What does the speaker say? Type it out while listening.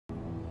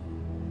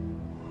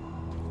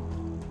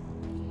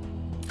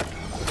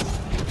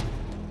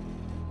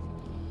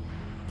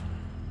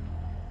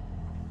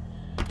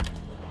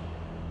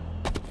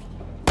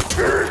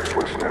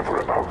never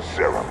about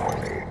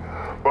ceremony,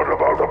 but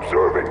about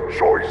observing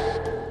choice,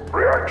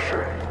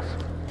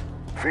 reactions,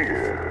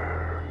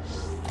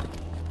 fears.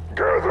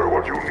 Gather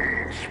what you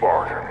need,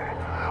 Spartan.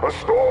 A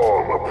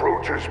storm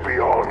approaches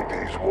beyond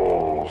these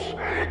walls.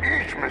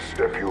 Each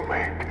misstep you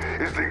make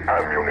is the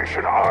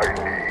ammunition I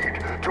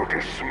need to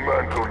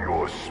dismantle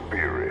your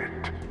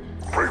spirit.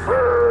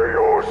 Prepare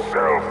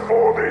yourself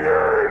for the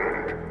end!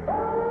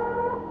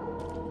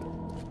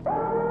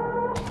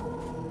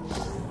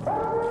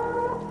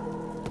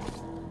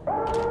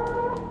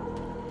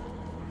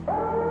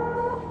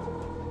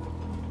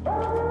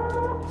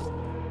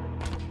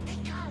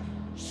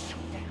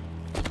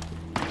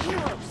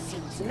 Hero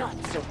seems not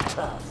so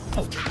tough.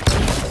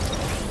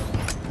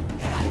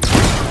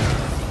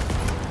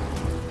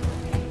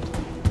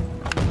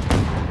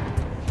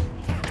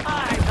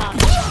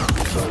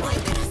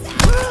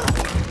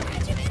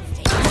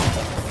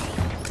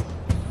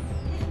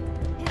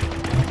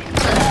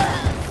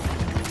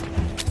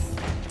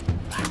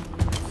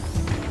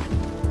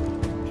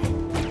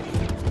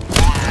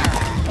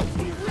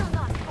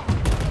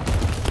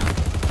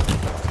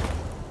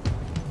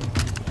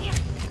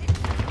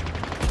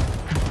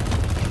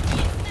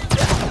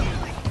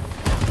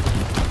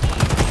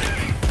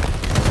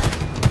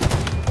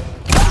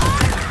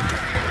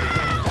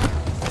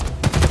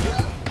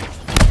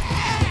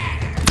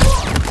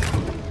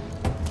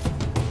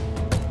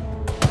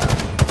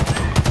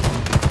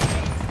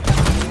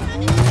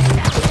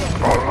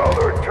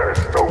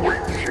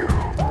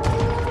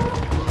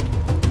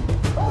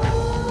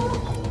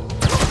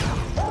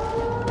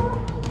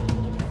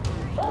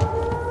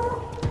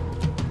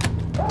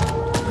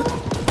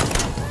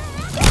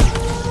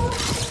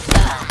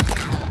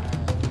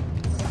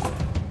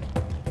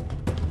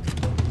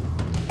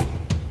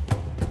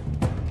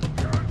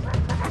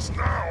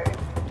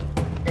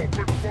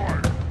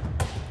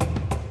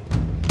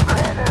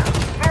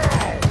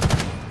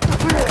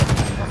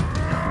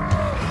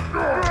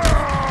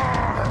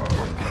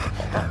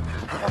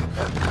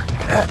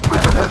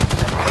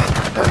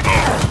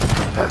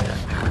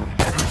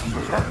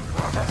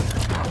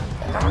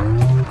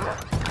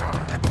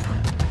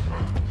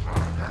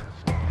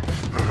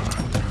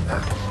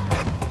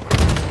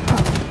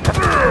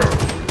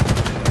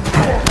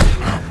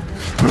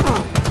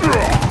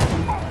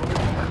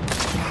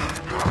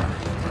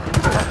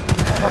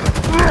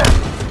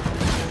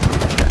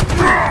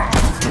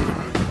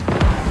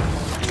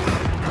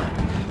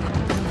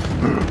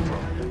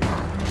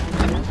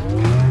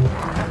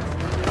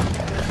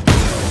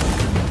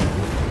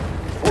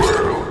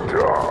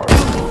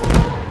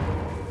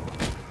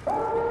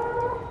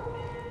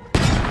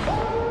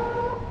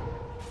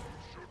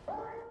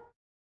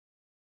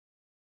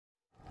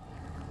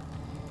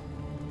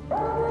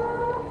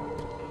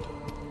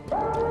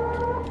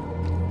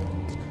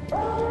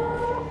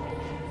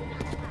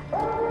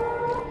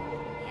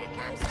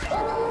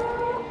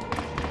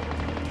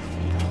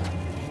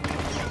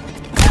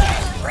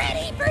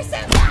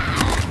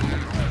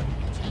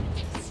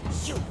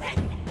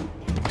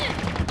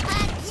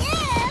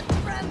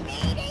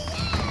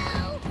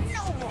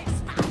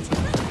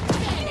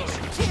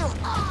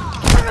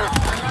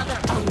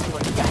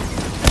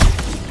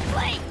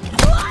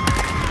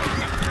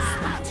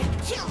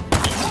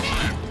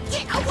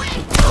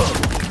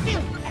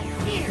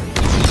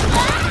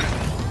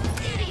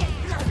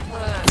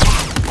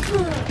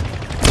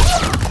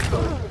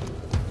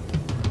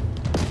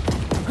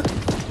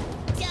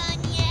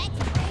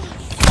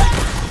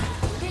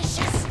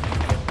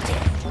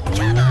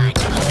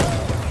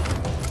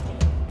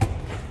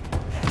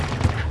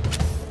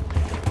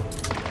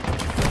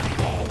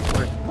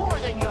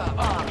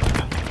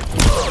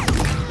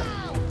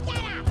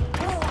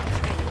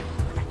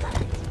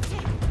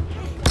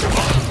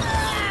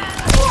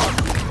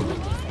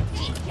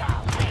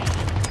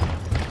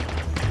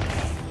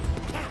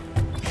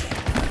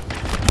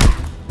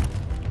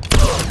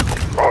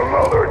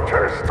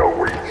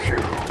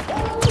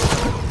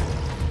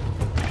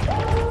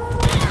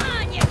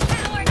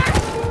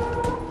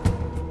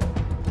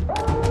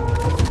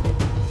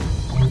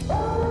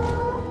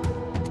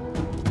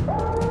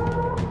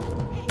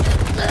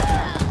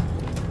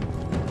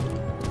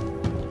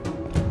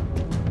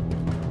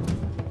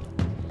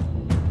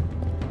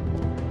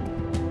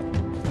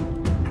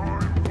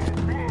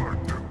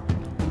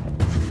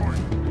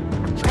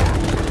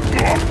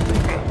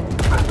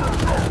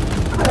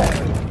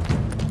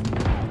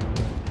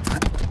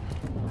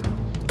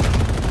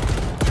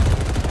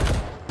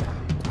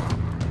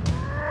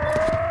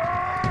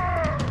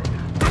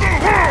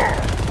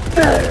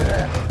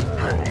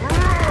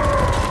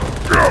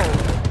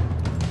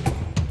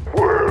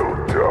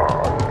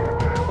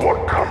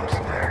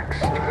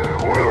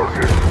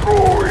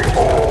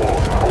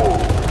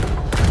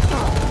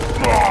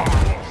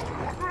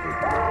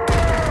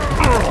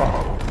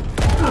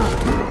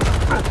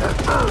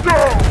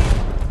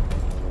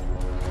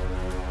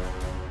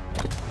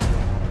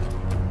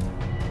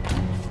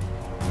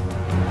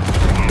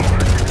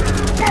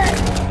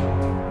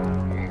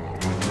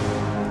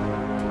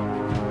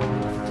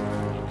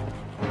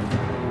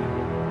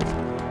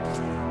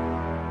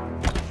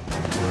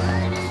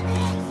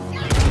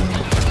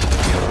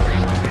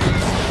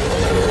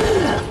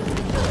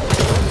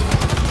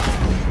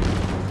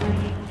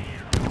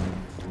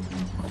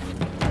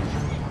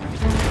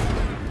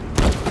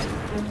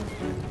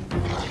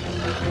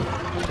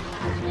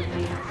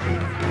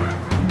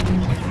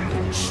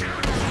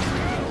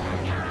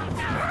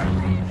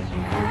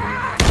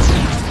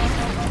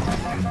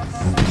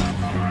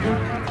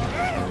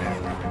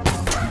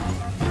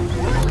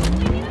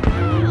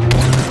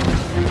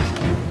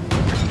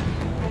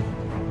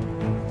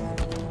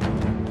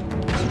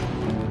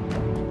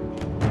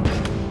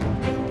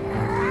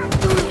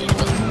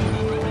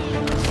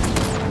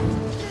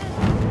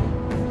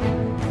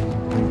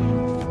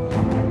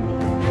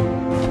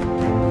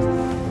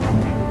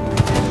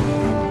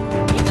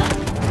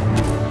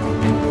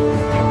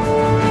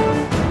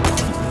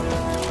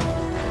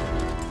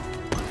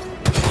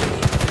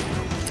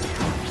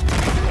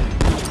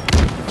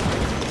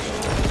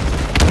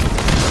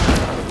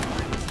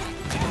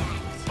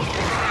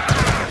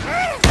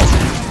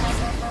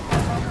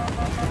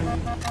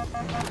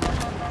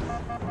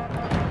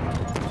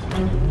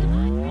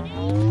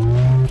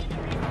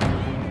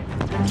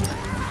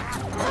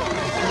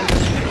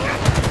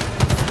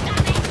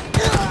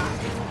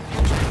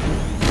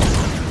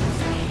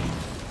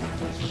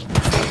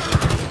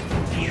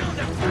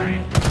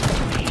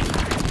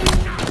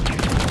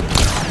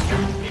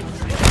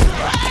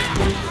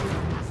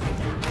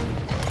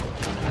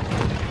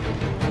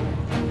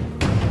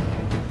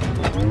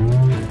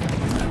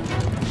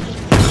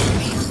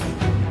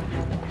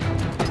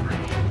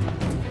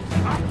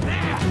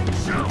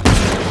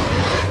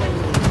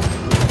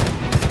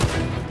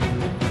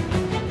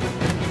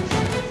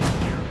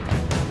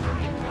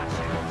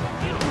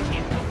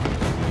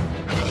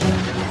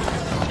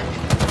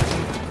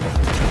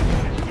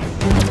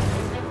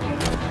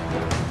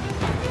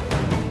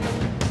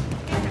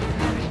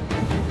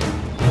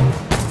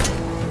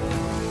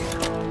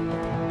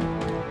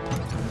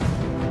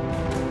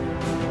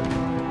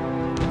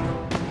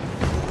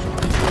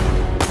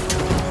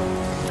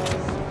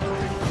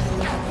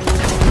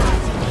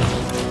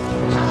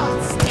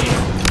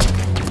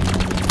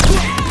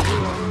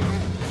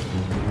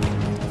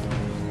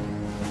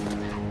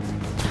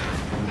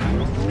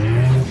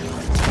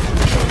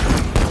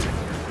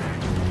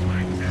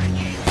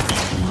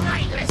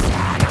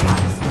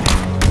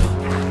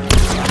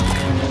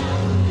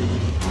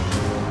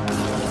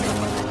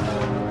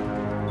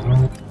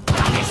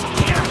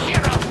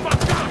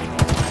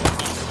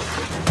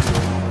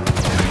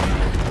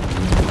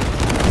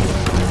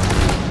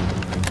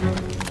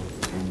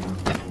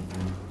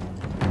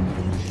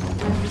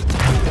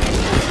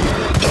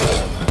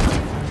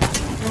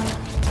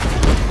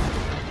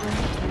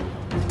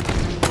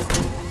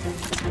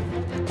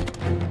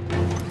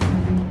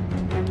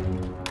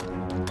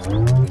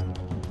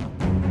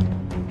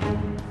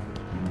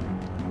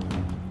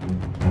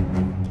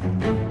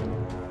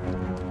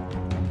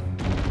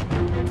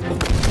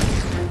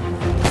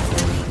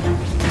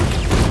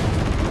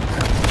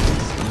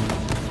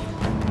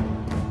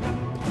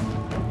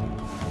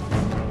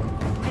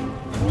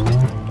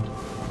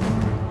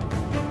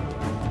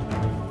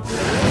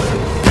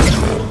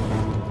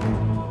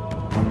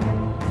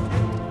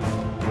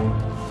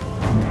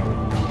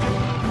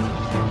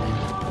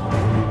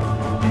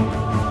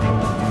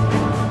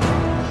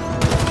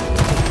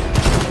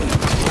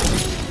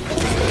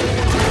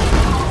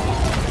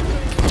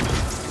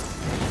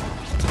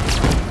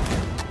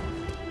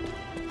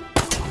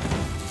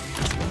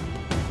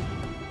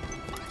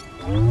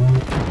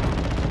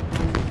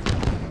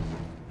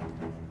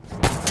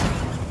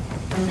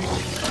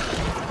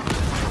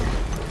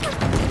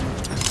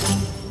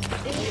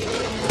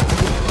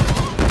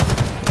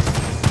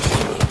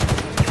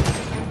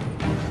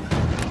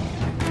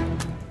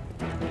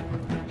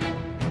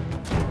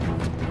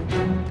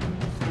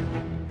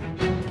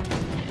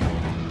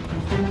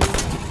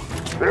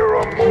 There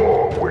are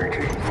more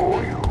waiting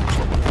for you.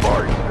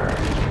 Find them.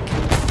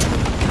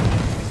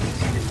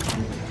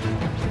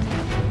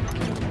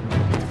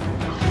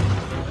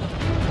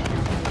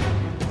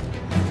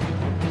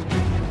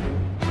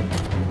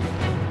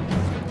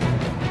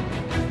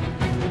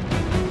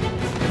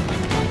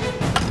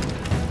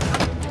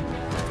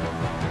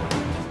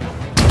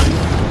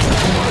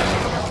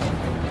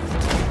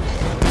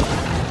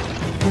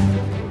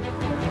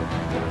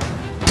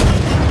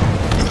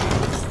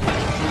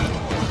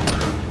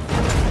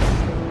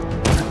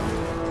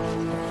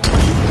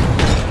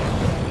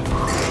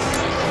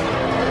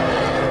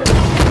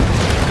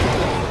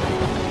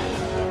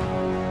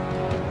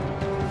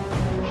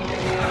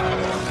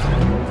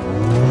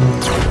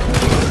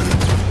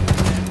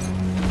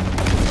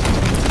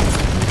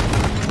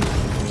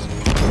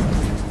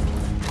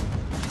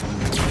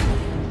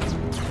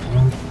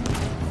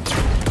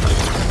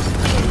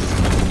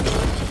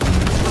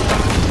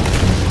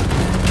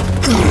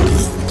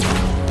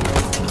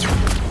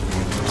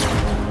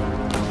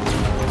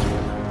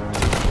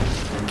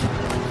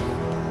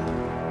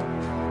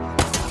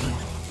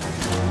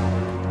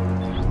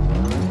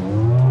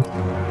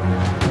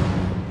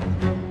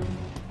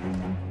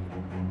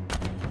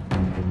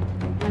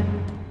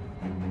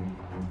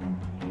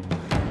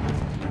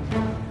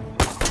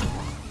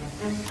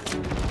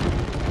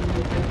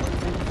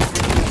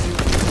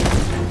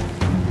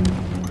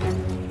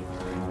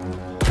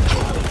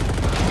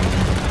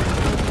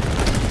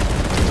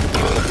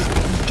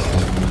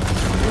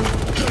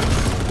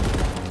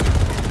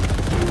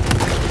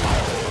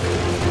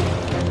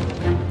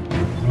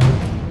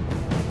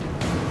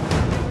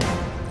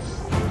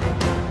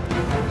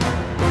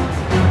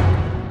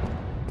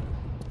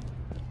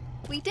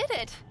 We did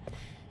it!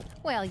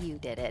 Well, you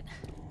did it.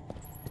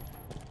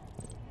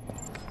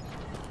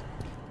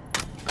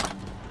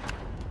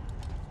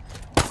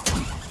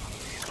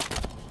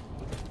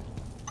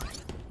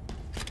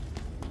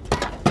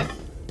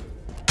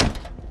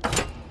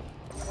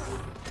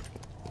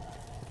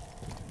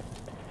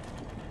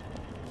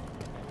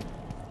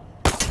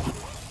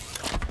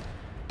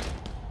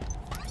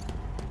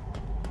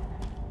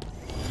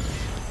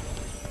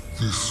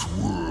 This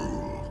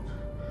world,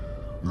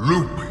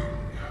 looping,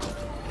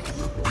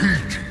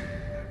 repeating,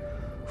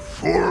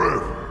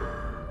 forever.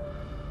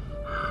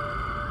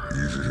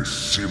 Is it a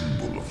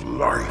symbol of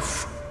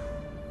life,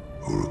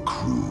 or a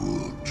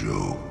cruel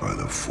joke by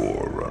the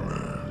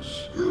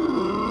Forerunners?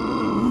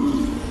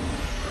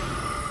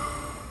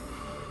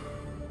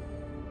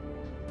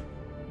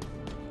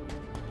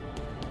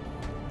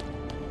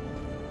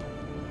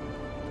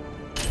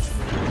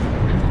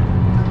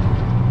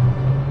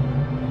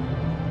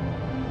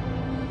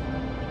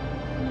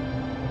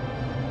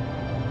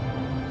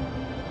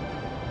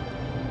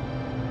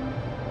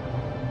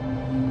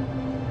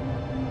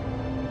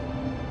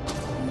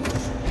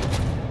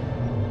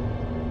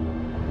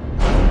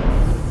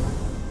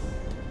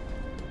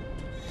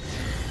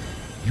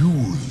 You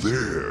were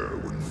there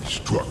when we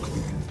struck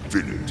the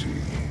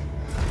Infinity.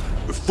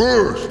 The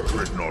first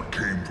dreadnought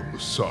came from the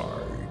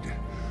side.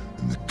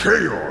 In the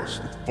chaos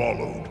that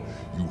followed,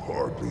 you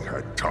hardly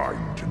had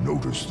time to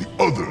notice the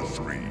other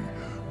three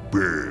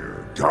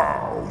bear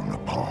down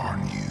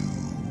upon you.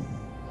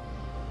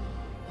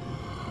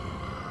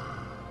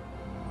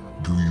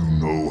 Do you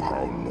know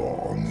how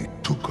long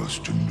it took us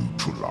to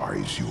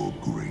neutralize your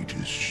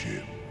greatest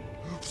ship?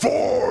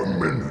 4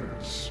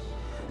 minutes!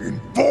 In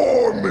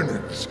 4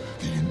 minutes,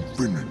 the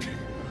Infinity,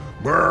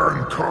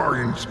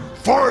 mankind's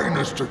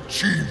finest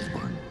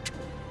achievement,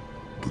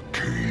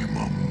 became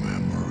a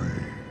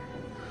memory.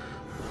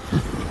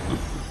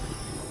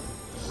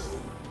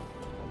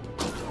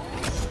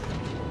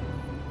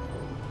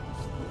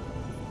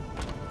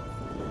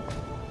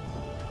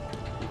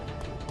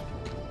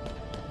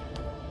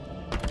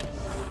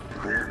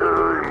 The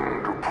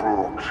end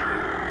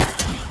approaches.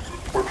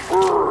 But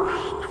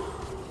first,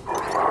 a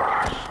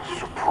last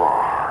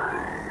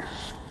surprise.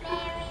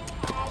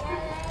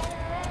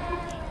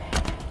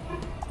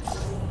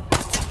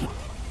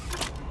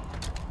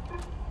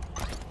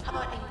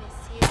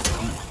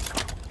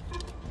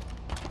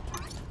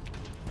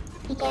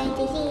 We're going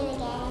to see you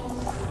again.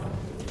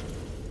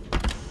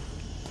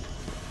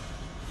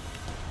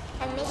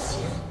 I miss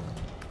you.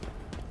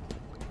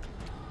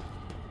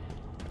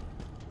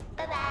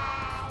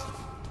 Bye-bye.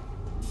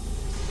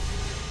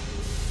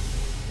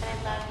 I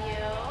love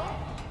you.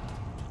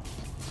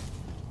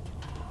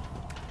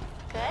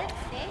 Good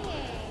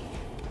singing.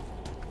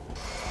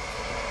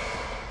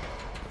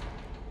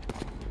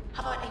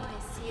 How about I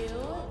miss you?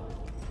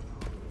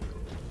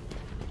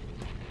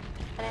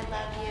 And I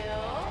love you.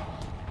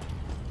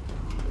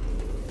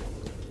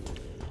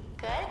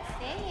 Good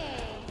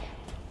singing.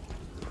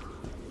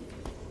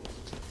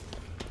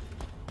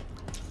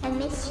 I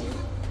miss you.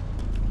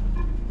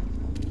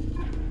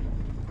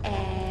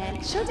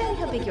 And show Daddy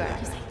how big you are.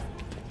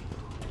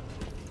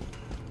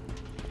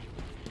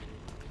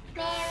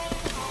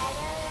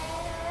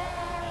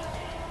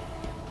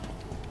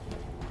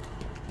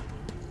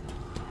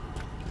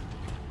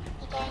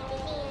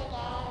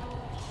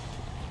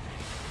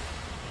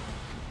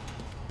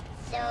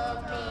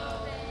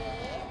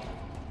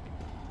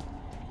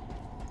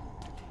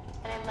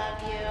 And I love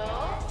you.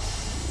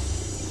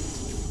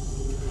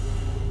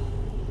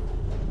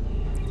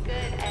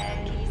 Good,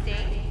 and can you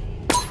sing?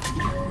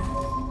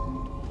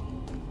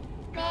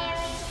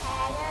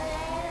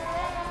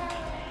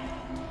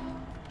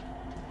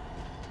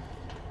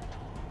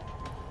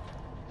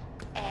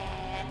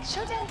 And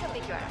show Daddy how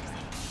big you are.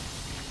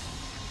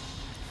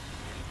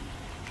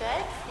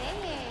 Good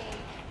singing.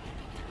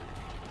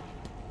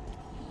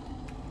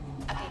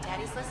 Okay,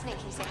 Daddy's listening.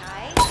 Can you say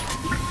hi?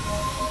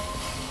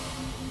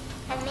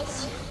 I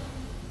miss you.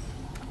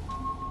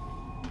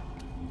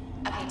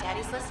 Okay,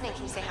 Daddy's listening.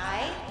 Can you say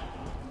hi?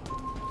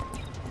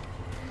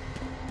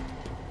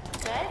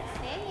 Good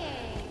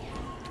singing.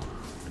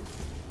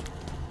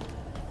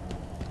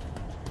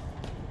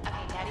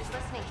 Okay, Daddy's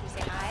listening. Can you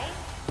say hi?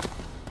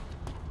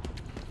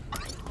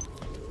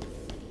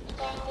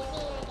 Going to see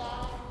you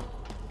again.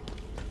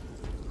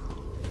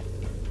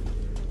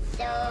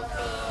 So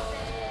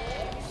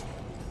big.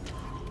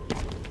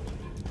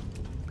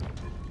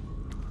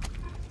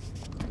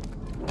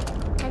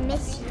 I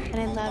miss you. And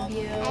I love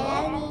you. I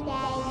love you,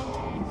 Daddy.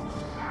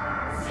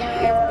 So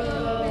big.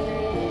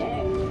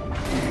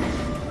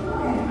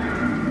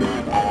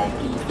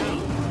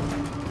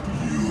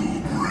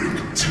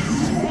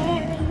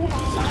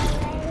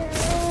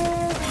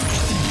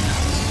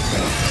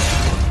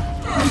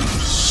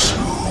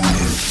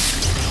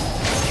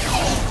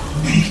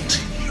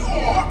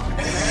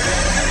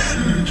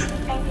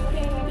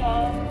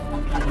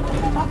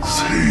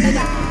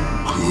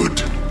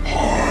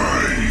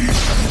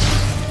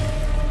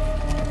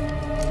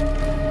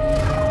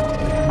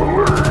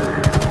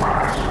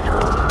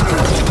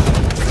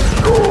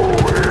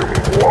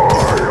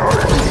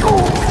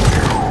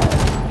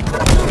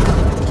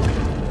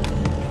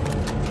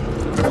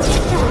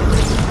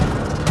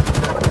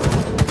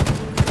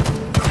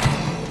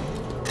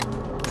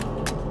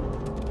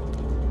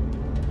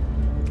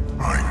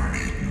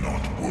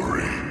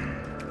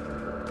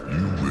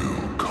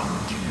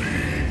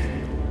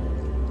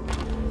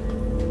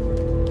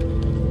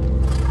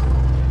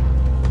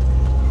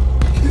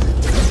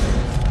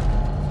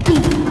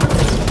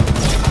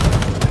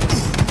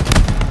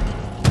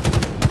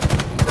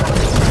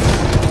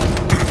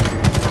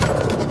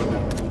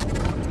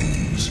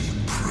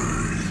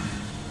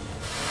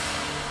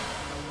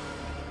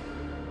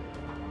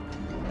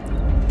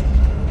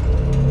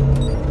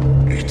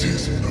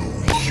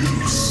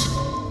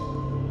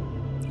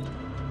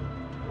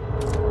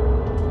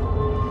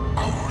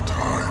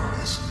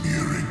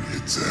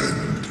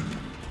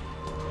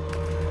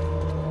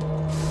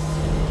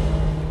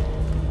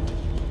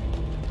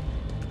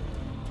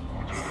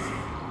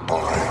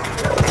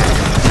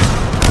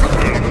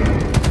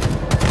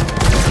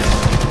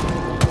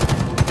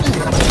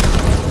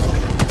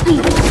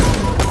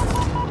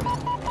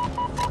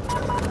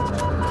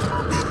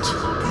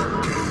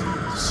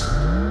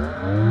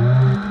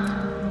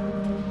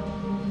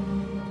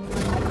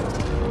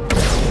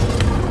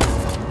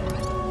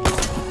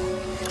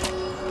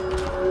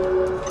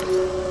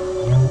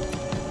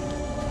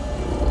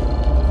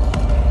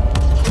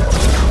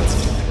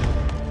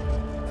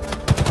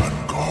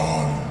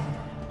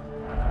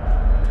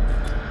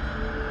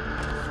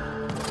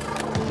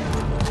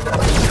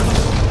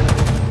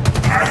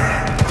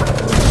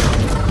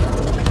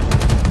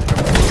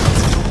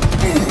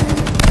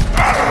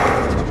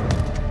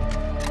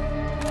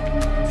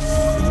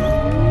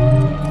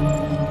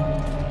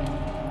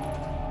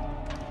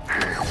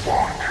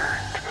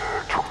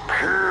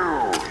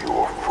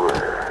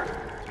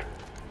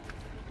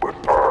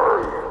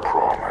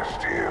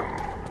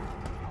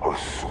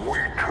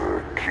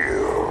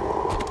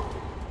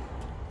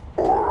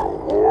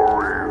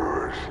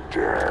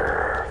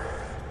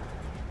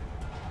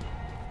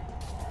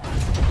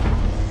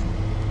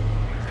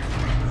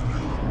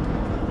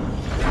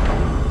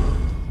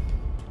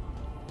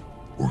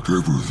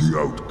 Whatever the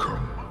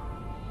outcome,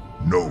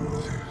 know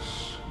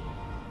this.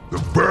 The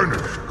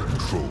Banished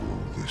control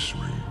this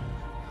ring.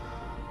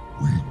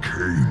 We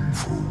came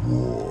for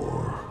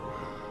war.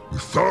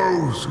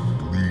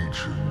 1,000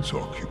 legions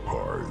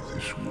occupy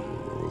this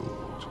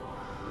world.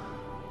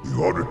 The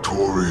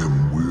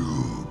Auditorium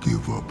will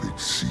give up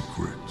its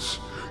secrets.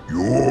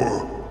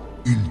 Your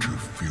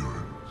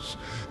interference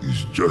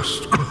is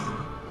just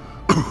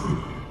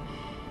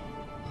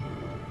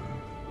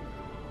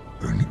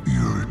an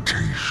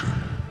irritation.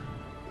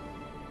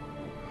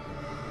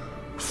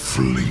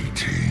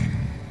 Fleeting.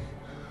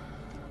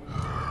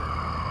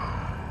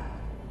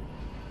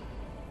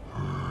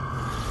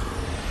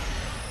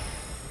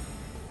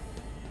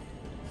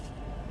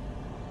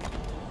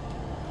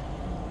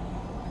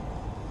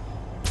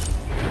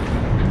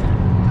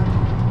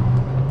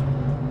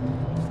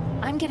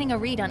 I'm getting a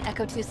read on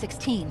Echo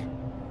 216.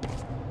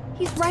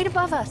 He's right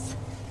above us.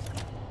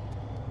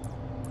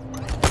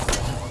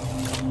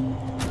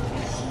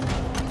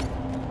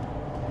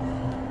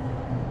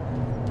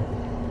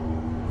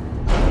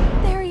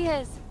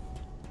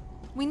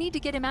 We need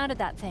to get him out of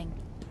that thing.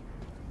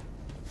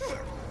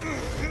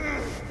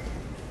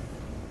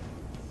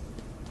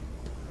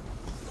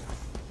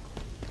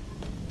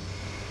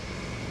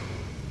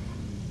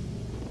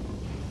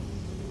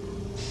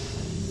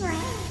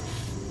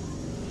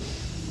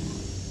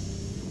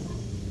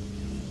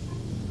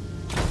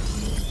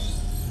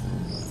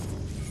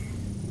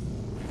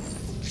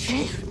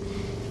 Chief,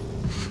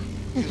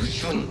 you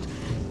shouldn't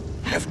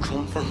have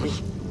come for me.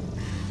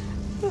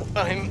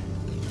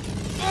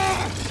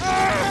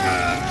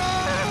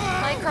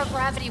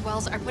 Microgravity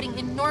wells are putting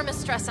enormous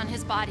stress on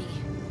his body.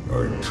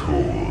 I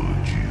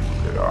told you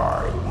that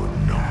I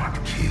would not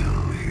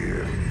kill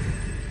him.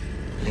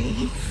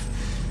 Leave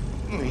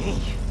me.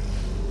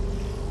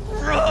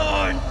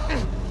 Run!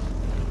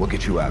 We'll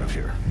get you out of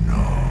here.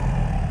 No.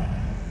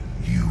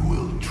 You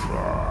will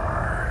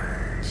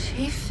try.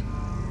 Chief?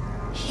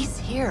 He's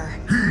here.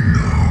 He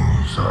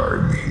knows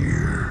I'm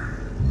here.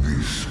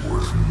 This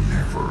was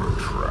never a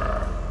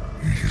trap.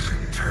 It is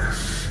a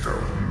test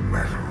of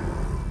metal.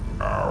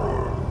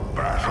 Our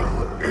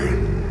battle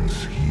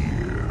ends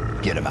here.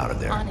 Get him out of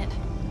there. On it.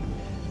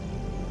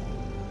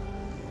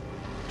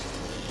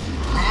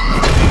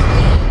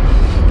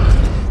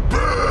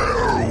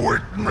 Bear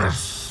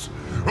witness.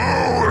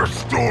 Our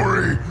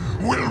story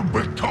will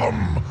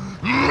become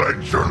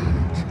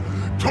legend,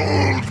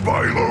 told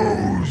by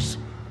those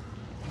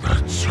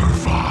that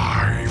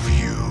survive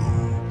you.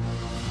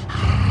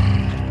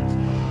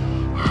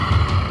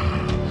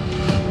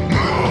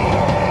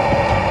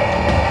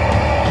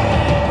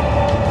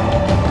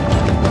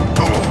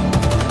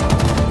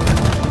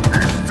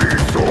 Is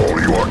this all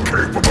you are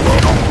capable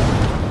of?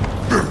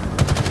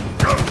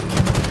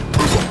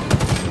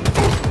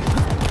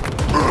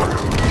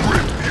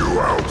 Rip you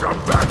out of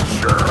that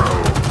shell!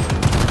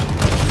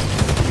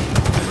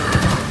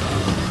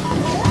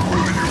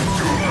 Will you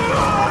do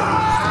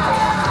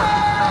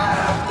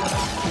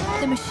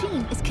The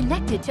machine is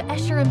connected to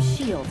Escherum's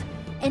shield.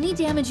 Any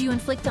damage you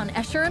inflict on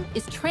Escherum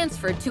is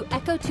transferred to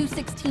Echo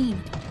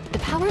 216. The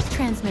power's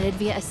transmitted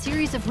via a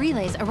series of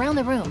relays around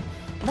the room.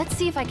 Let's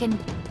see if I can...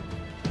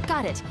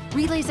 Got it.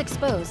 Relay's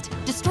exposed.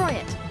 Destroy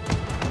it.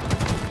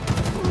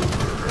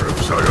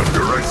 Perhaps I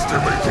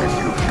underestimated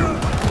you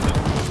human.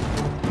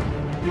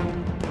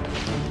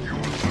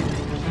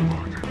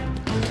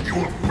 You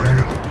will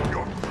fail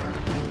your friend.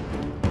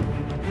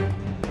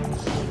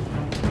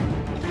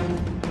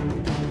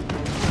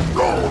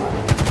 Go!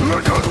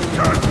 Let us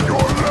test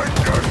your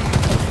legend!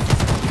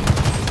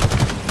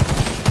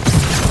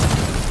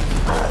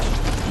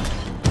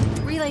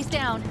 Relay's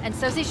down, and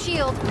so's his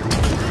shield.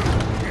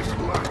 He's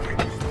lacking,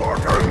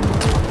 Spartan!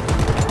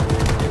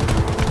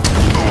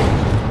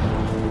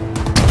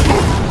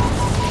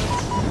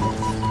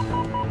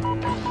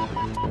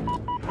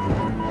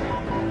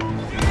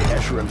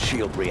 Escherum's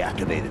shield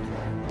reactivated.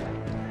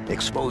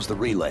 Expose the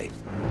relay.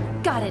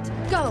 Got it.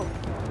 Go!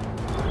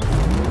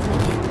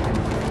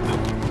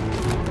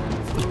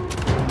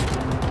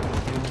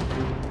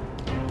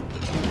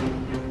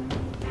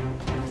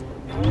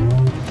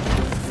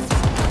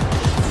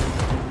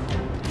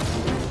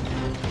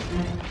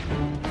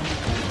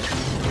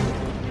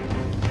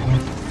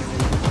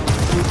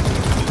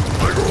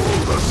 Like all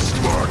the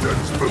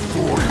Spartans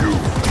before you,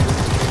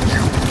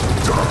 you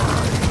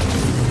die!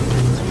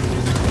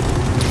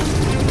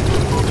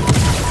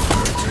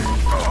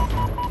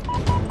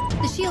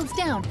 The shield's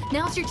down.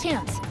 Now's your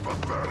chance.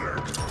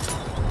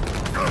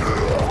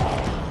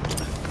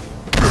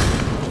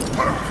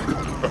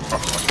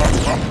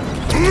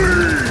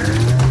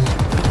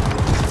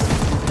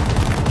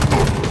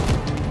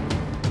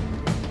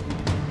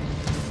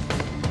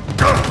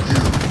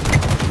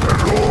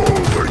 And all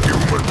the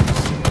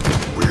humans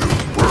will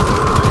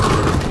burn!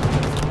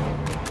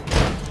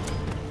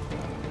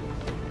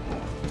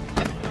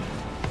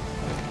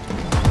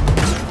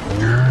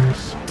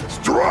 Yes,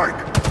 strike!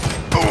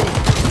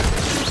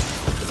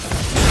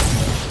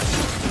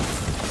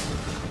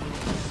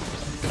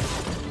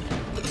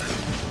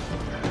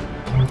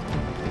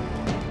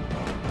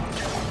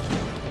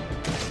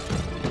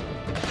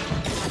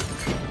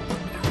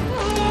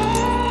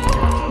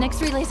 Next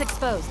relay's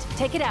exposed.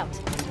 Take it out.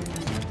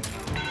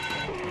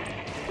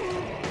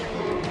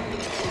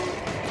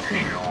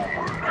 Human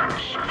has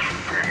such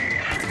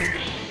faith in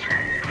his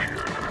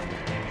savior.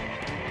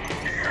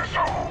 He has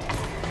hope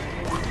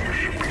when there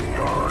should be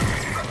none.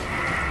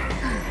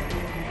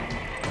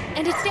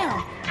 And it's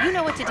down. You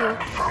know what to do.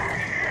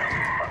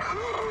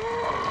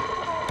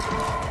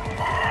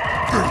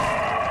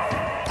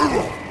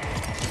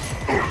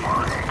 If I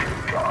can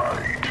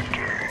die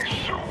today,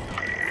 so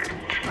be it.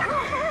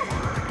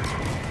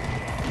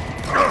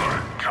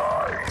 Another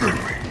time to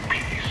make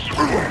peace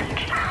with it.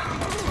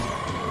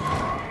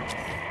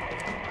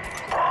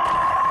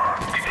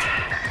 But in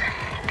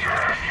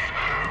death,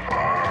 I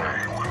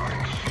will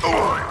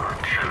inspire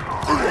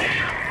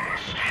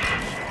generations.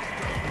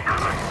 And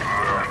that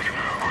will be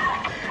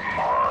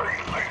my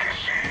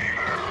legacy.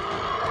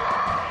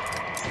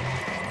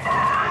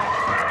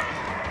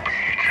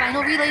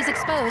 Final relay's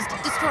exposed.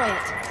 Destroy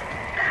it.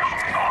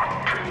 If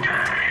not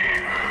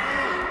today,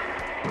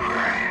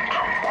 then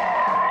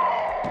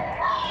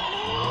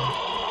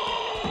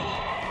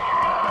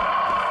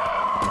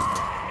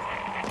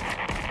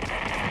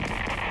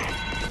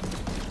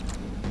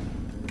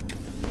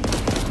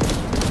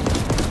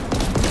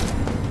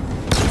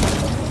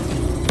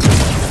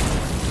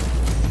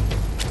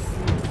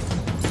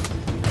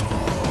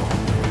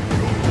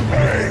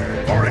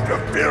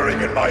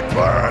in my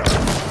plan!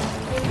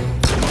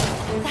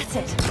 That's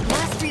it.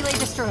 Last relay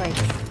destroyed.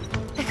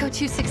 Echo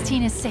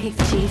 216 is safe,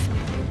 Chief.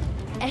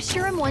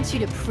 Escharum wants you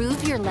to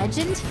prove your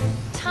legend.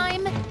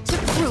 Time to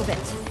prove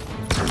it.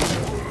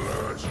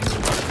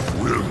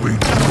 Will be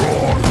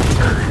drawn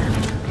pain.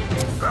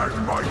 That's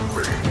my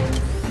fate.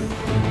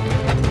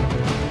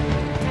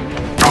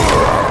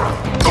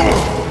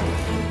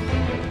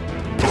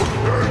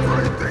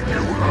 Everything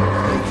you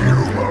have,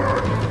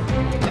 human.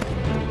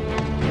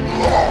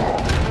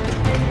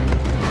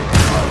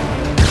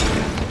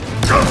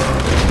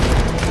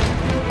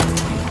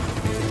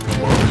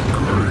 My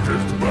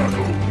greatest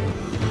battle.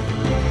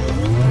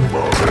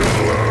 My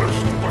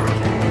last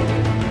battle.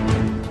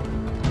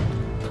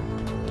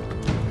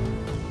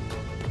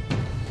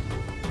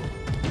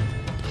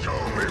 Show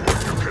me what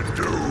you can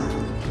do.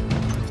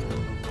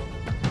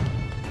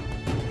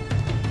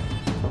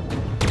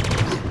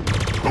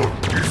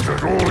 Is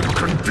that all you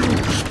can do,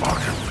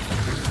 Spartan?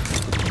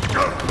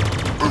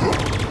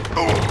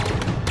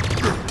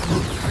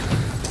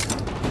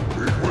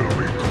 It will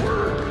be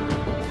quick.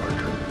 I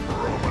can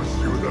promise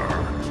you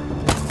that.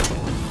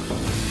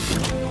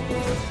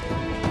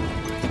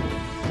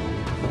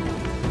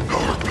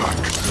 Our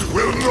pact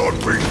will not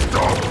be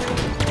stopped.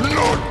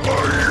 Not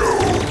by you.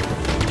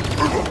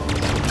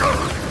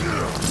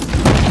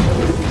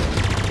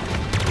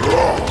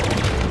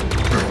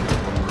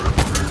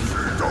 This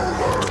is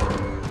over.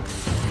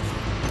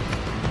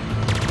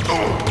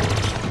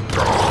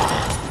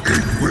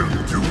 It will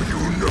do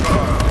you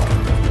now.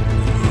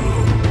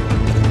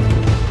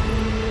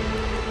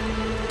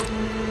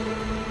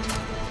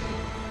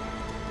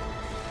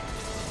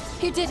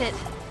 You did it.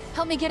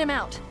 Help me get him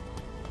out.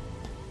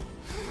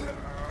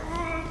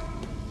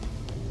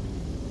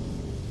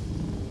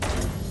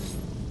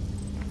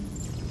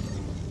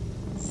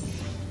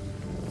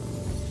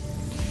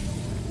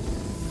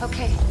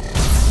 Okay.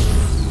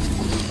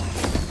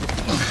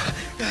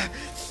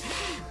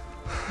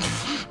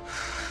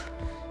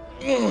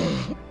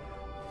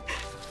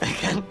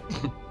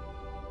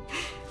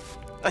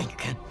 I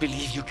can't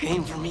believe you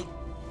came for me.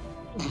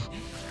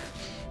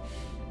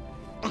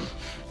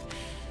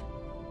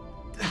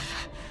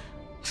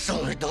 So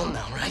we're done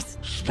now, right?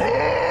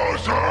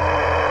 Spartan!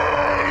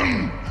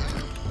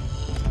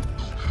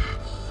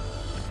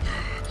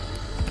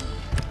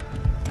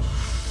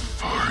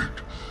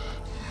 Fight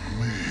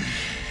me.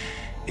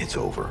 It's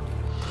over.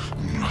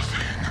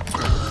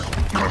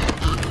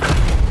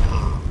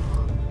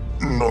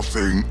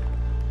 Nothing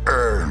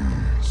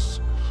ends.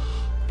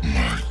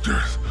 My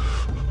death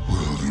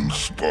will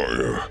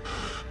inspire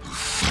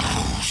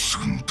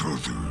 1,000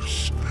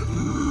 others.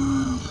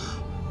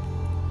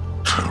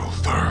 Tell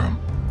them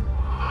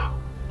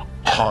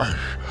I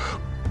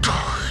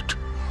died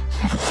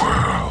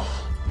well.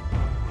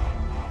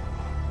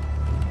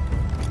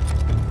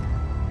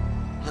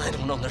 I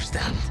don't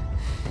understand.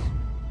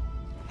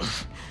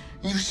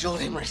 You showed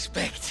him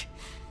respect.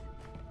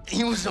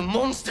 He was a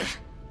monster.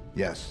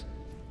 Yes.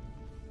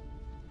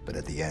 But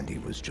at the end, he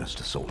was just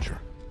a soldier.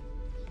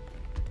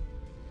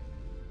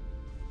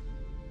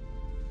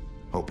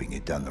 Hoping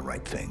he'd done the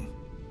right thing.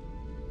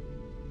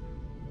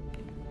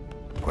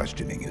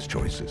 Questioning his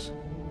choices.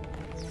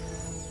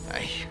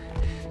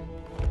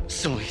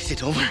 So is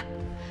it over?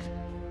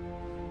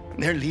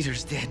 Their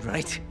leader's dead,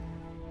 right?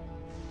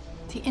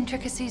 The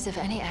intricacies of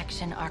any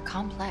action are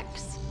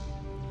complex.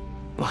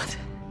 What?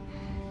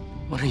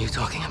 What are you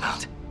talking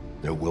about?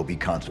 There will be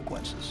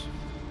consequences.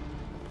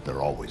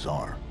 There always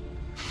are.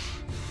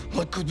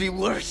 What could be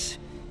worse?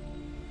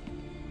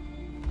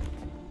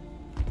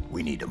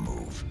 We need to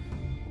move.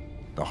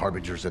 The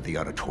Harbingers at the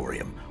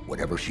auditorium,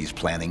 whatever she's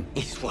planning...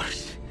 It's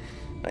worse.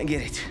 I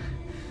get it.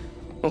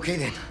 Okay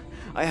then.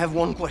 I have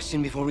one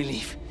question before we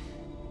leave.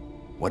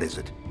 What is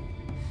it?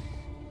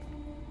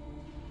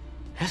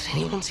 Has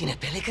anyone seen a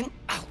pelican?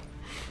 Ow!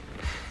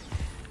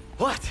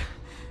 What?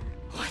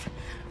 What?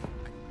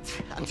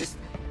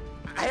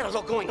 I had a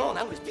lot going on.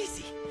 I was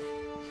busy.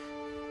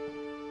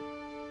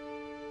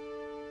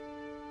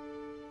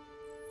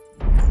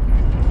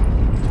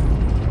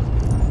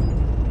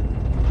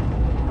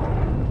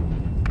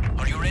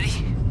 Are you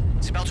ready?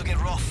 It's about to get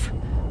rough.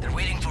 They're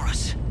waiting for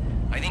us.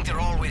 I think they're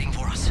all waiting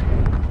for us.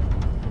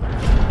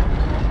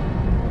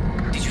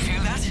 Did you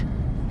feel that?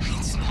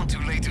 It's not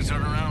too late to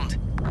turn around.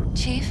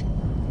 Chief?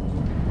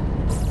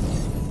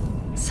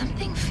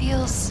 Something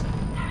feels...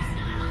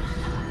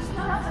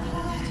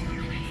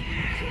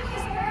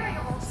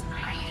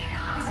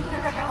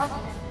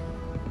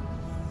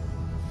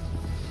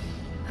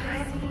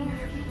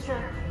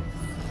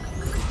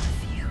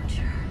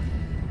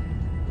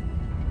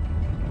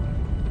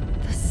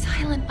 The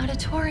silent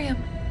auditorium.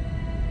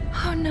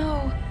 Oh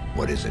no.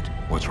 What is it?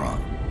 What's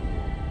wrong?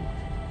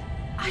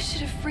 I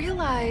should have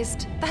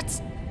realized.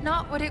 That's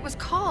not what it was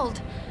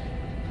called.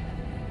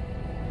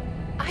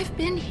 I've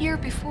been here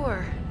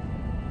before.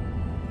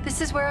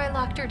 This is where I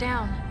locked her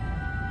down.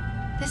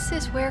 This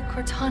is where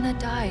Cortana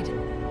died.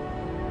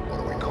 What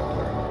do we call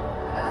her?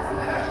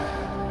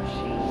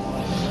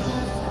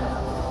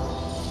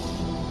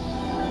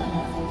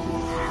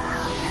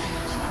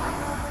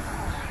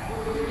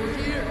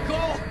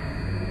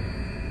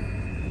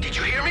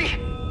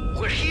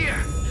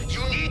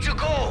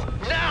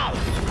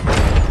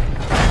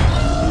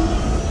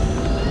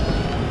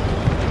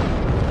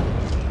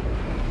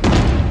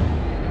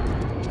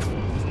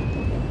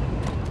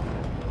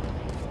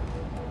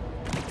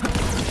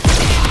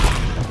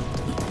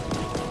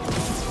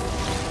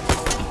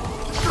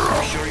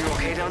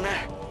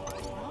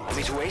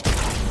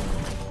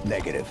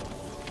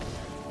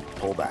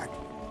 pull back.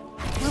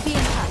 We'll be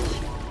in touch.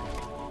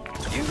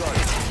 You got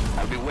it.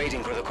 I'll be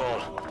waiting for the call.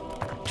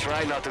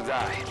 Try not to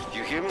die.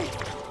 You hear me?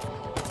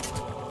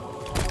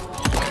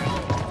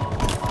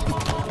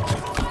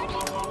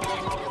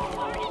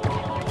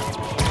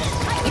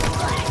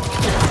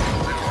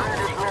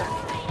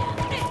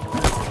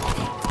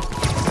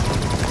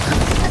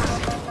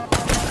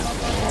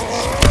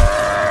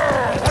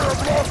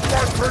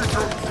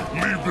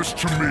 Leave this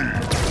to me.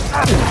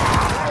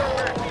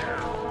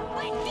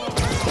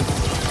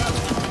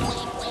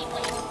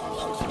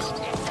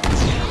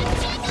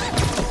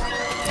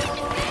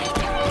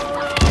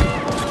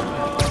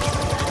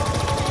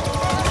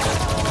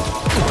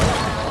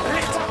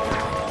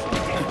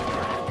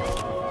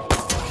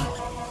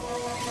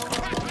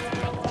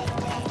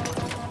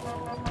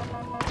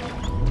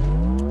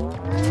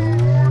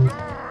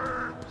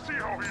 See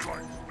how he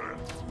likes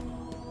this.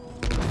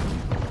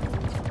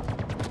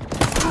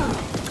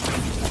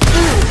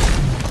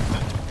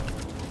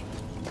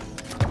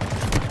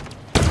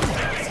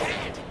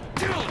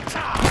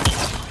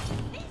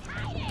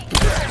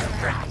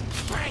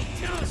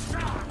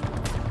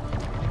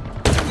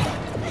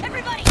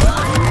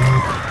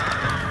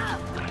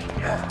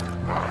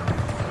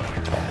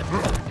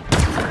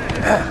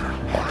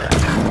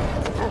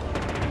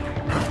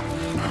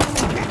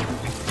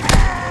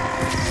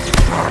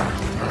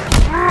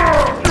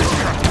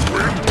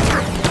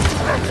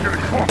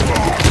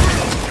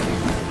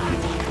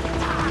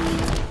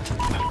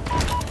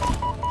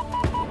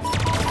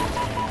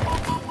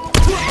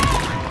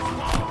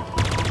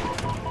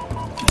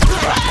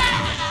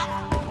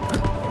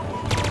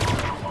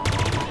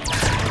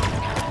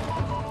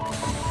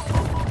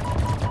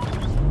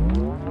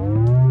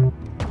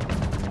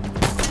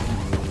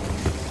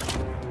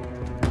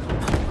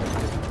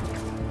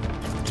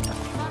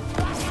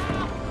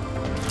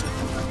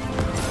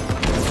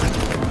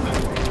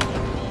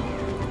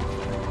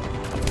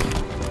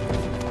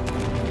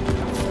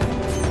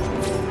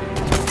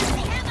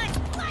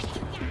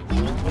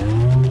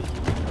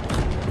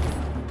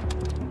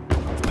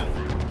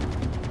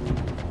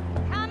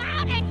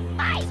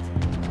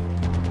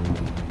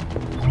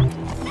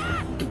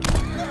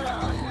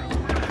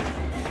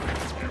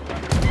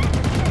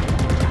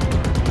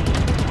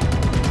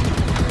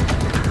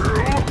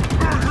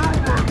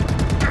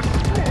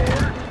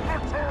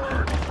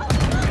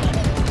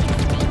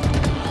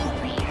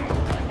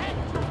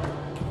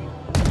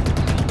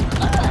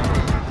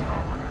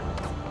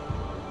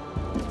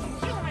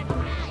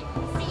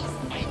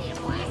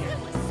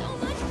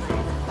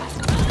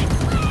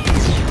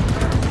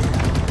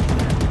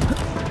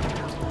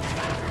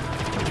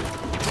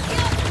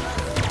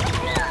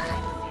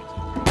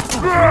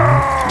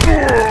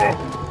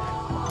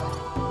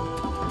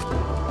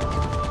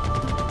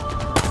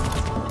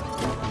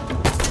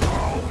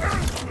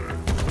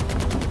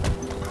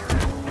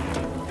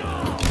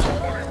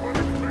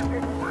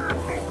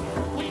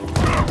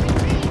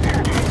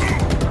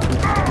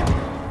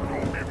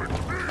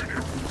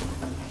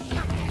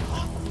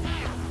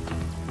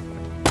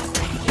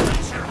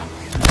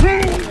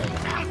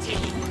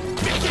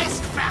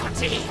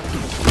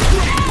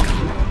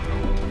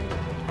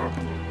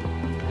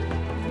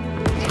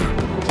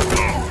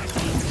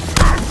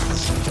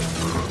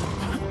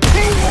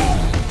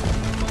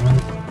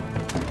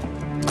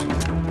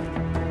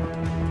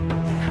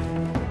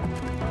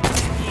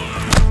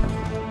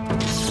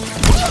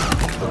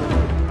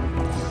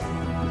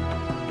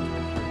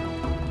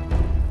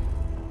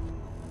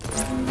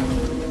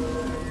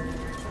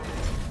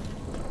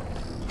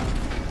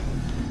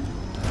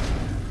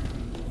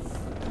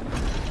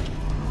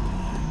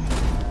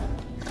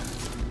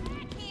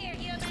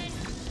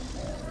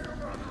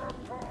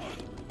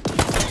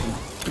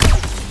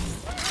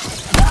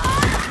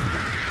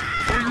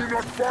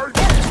 fight,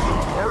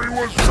 or he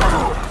was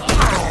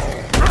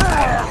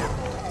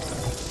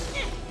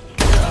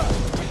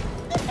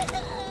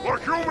the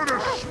human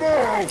is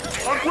small,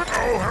 and we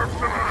all have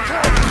to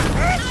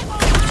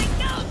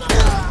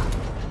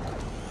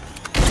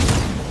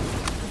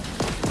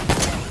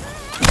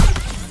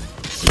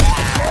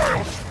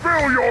I'll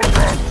spill your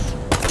guts!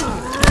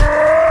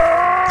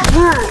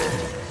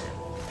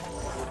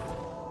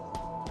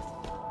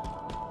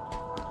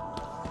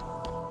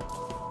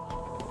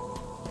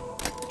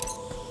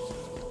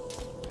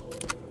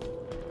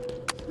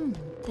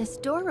 This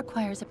door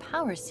requires a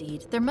power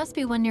seed. There must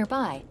be one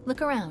nearby.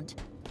 Look around.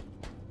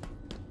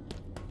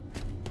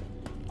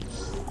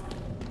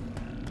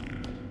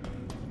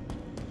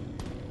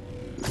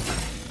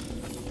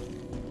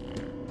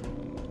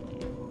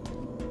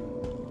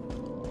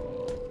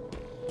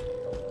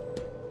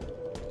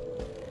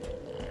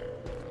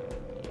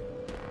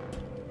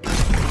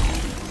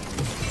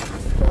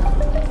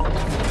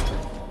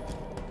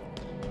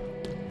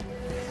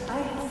 I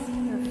have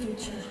seen your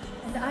future,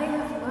 and I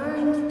have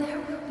learned there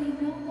will be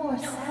no more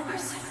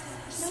sadness,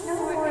 no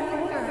more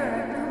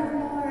anger, no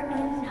more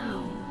envy.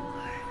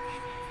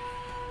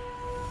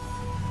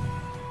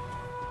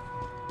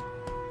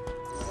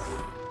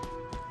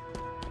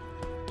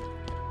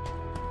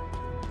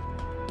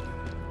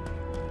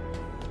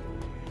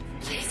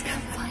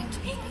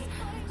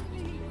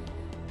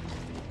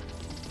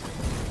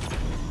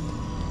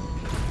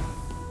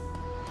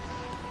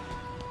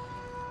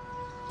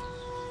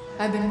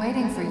 I've been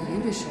waiting for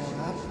you to show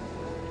up.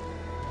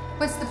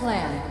 What's the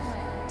plan?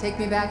 Take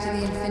me back to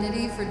the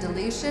Infinity for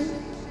deletion?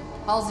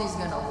 Halsey's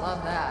gonna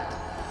love that.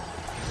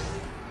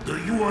 The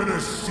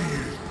UNSC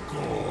is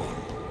gone.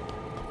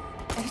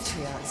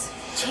 Atriox.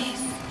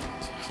 Chief.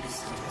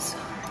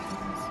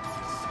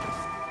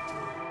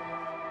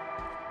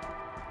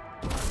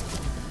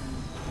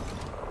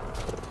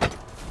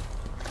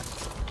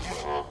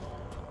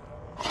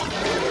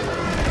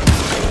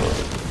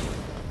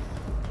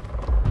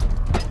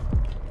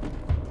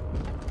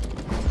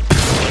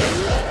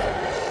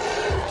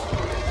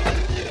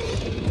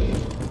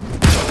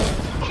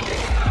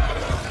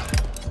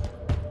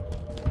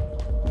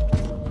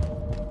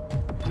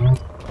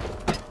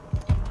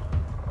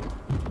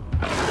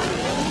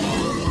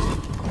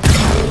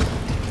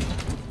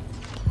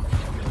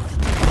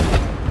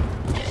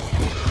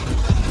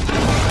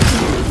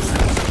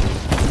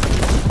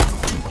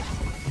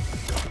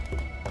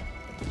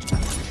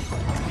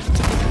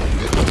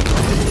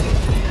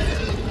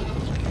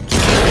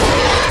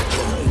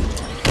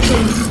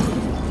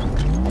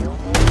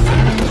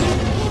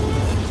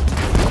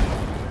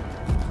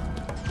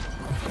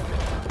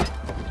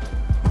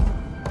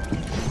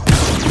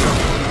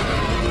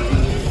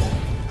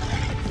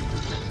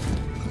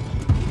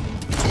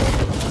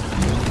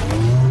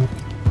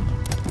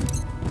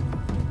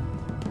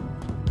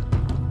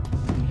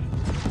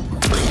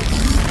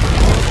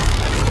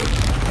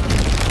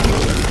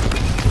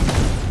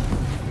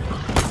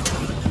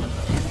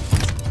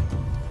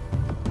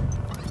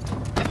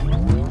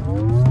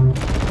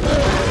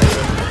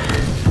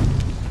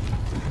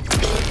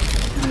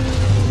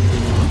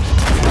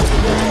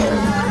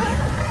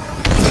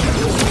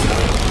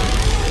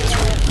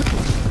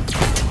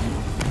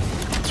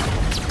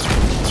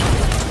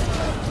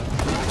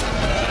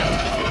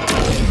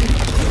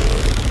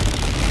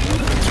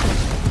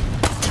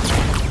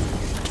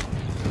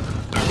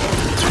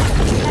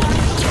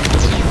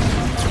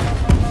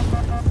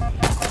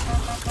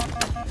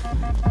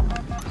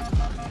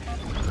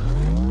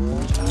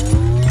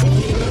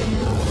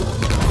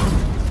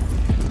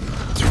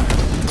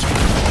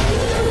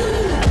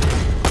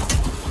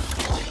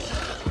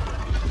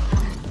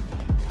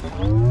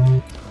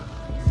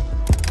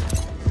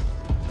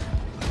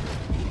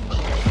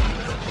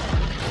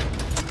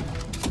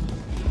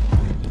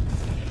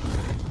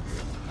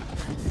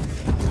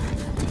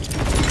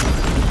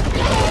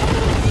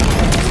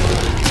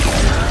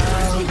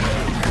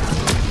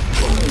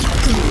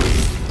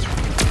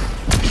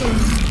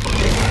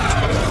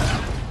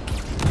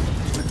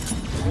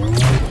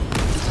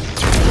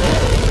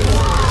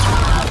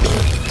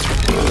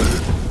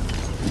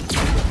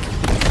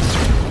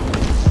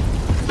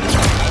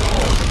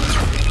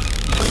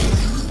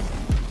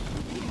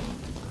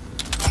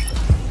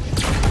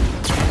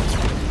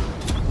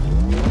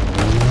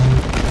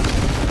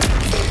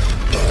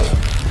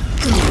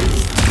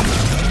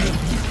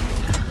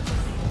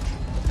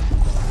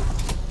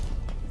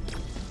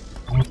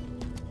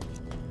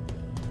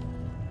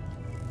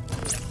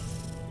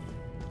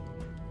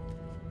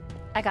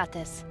 I got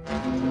this.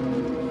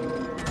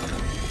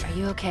 Are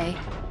you okay?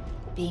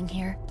 Being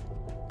here?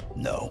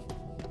 No.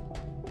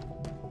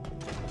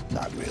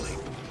 Not really.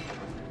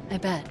 I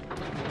bet.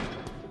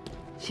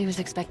 She was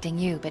expecting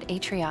you, but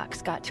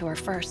Atriox got to her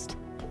first.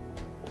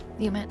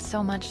 You meant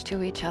so much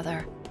to each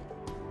other.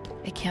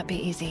 It can't be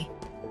easy.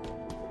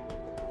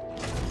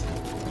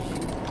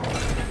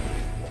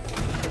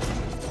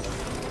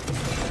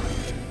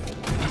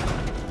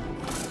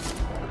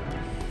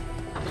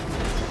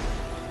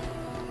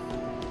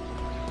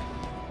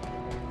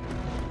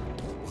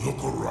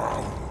 Look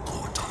around,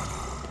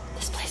 Cortana.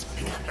 This place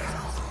will become your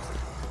home.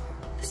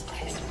 This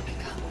place will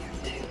become your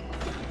tomb.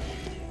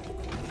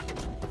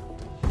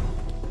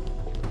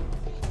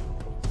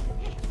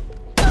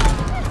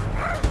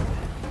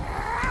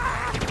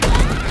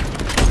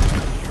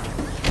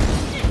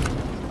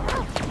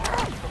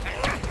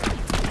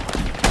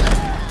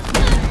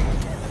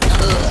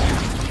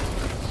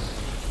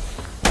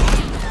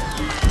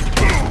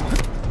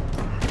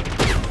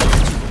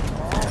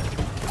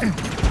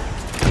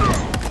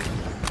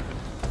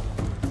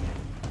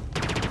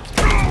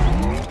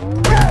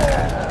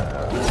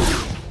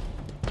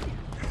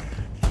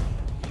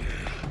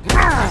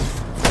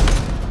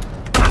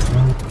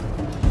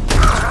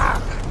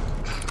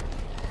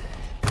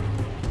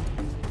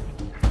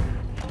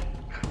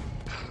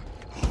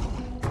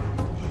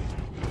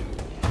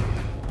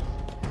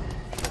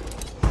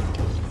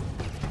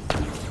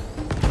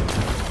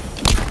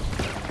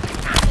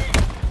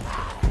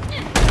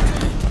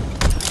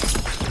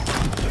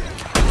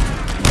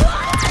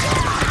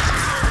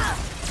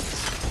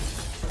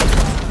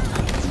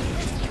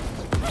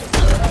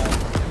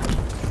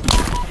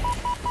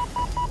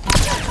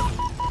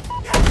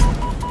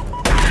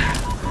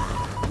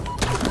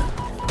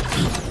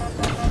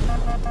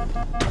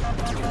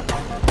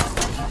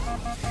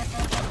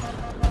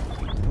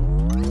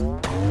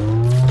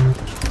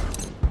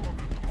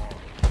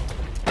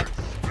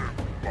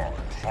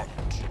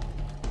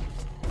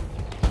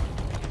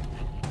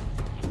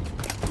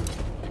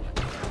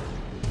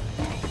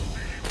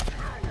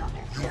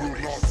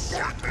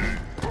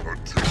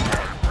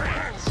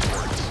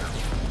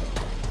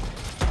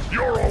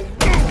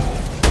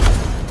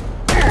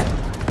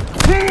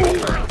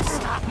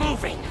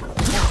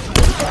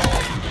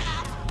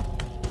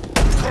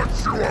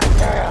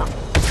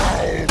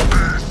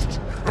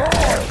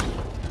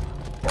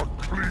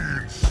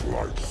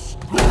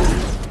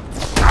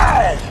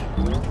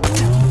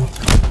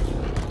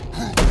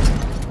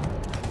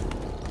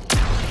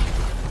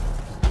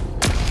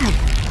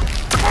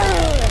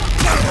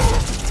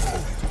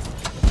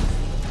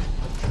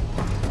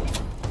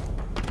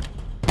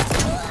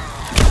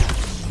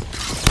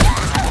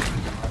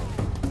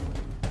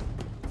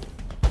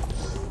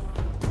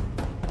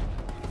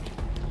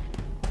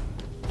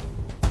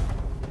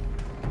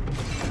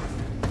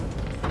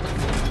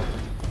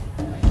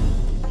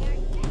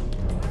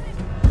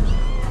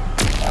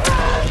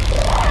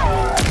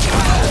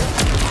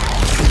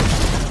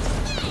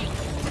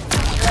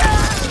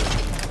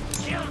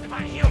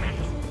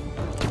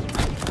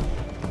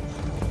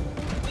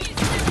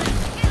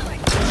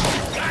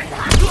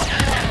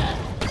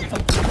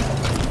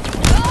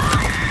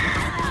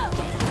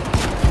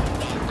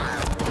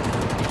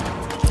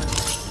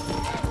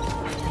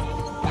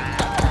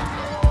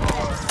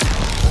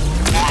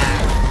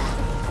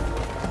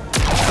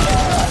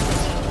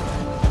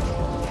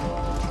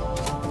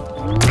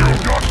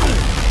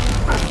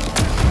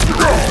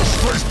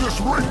 this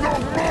ring no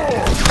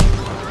more!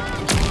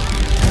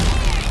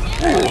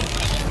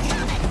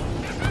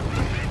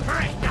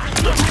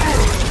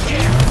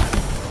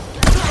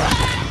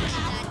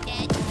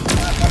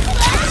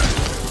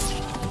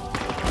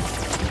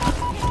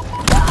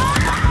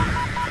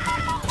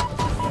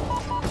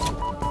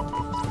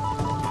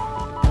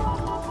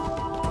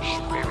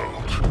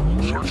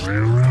 Search the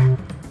area.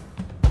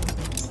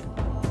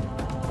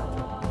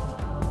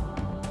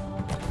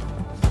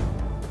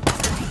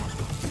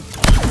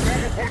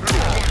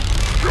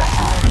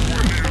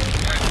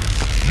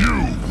 You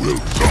will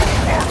die!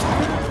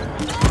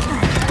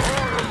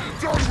 I'm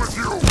done with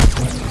you!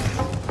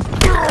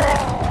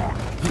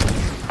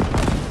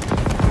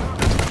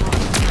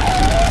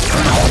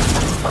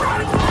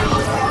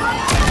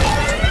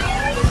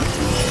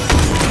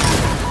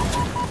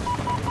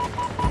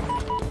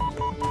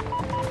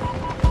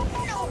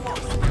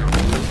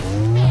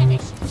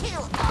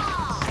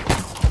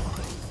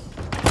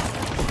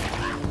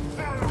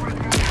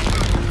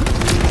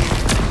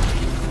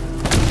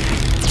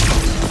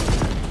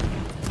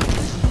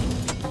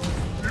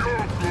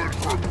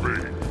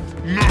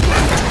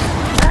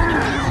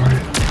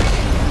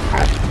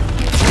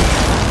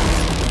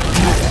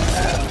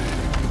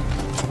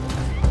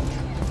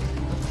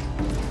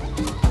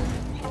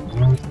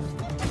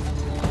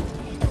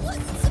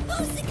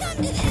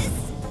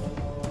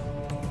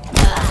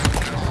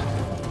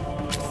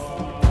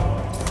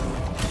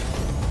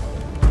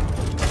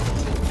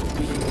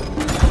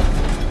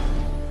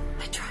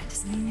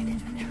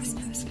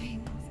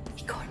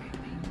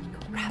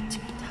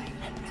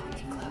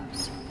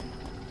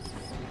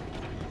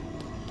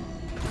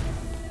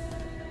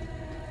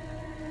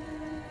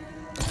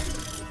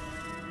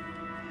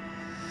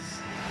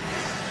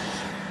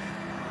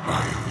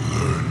 I've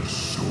learned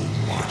so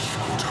much,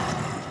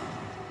 Cortana.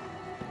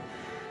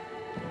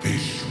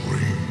 This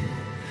ring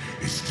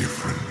is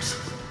different.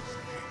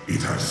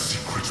 It has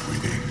secrets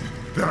within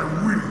that I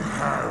will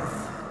have.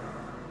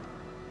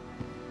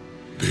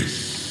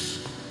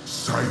 This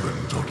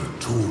silent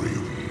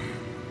auditorium.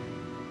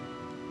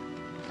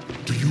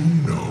 Do you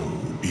know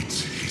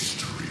its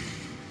history?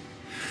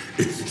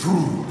 Its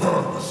true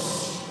purpose?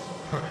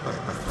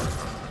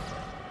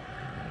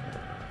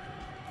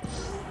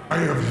 I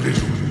have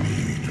little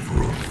need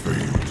for a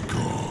failed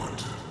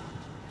god.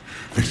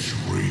 This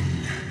ring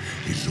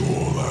is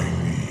all I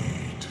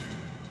need.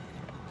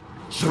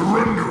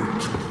 Surrender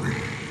it to me.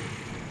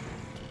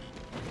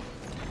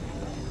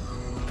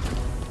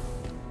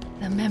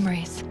 The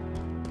memories.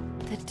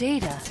 The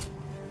data.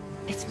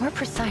 It's more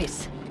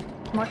precise.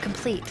 More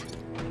complete.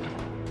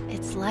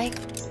 It's like...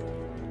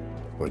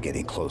 We're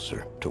getting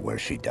closer to where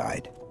she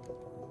died.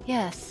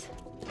 Yes.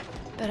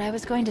 But I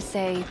was going to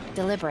say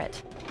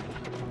deliberate.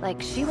 Like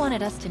she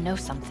wanted us to know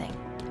something.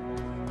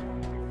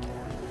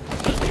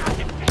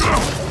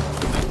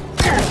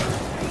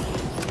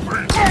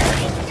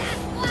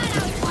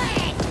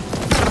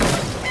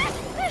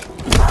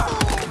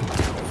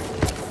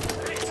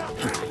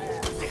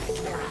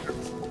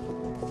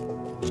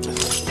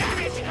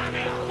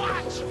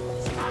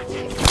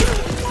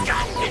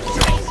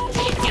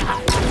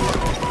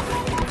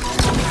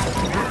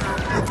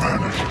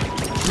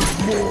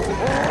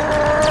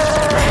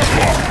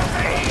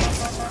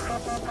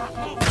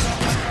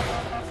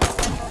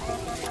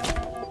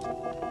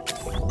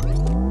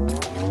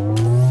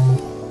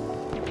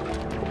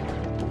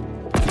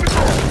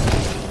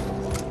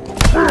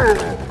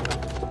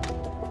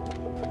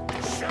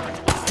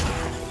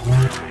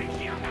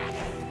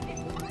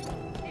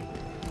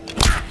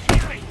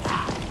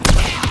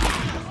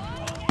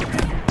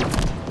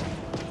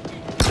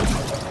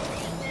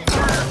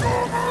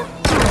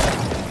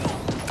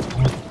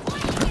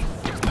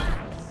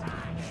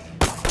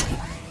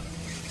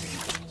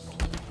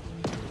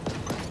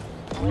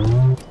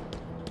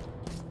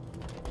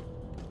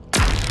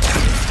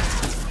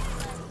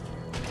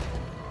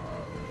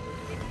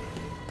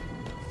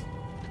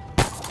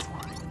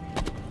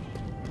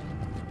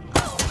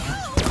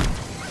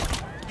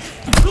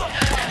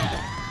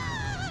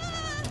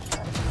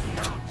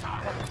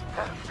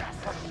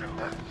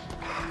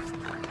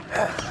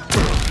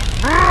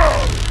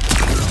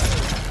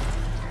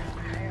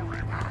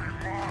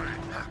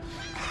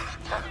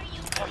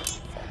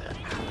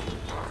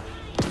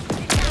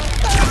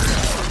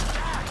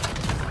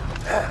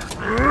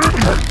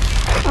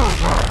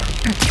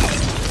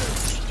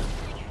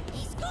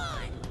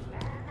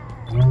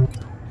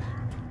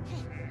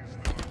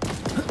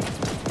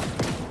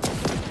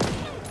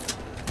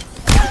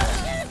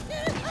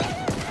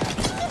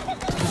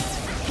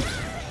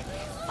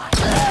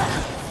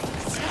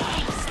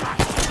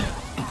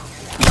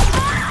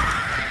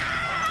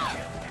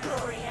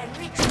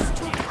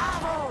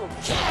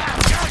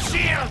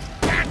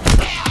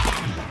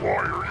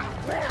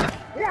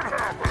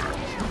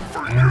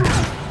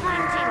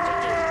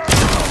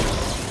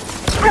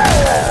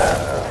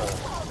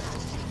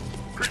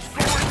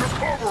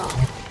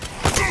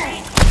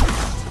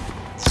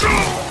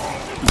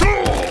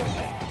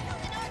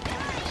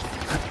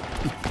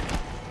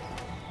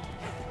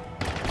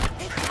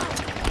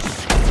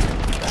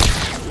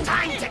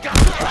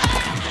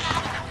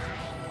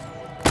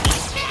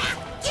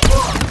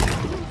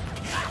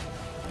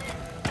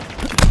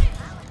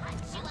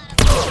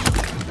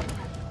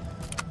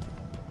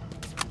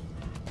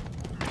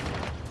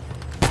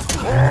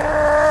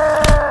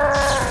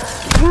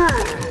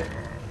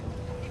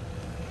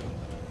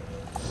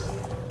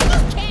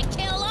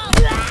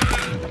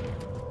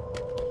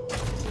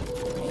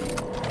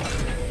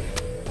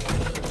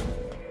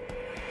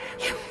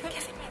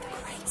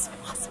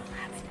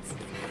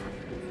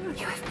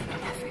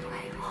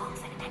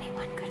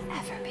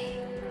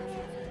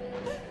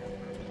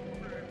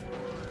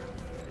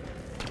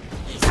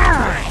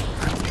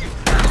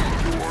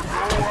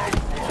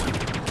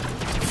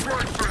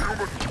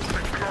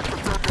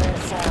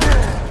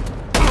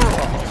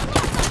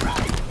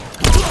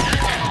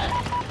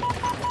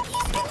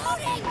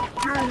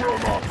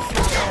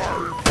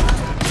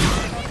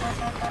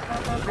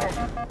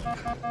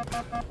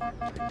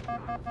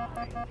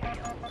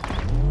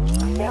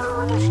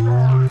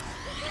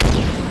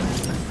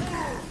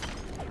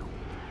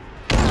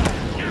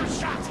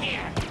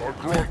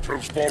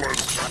 fallen.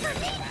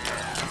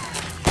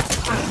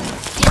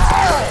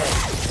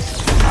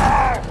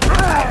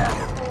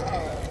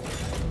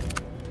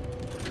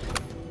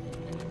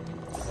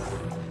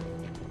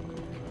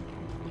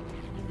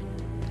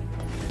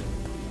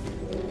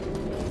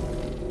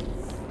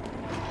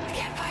 I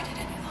can't fight it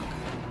any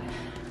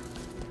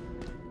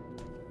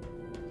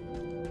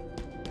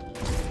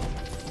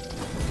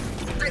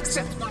longer.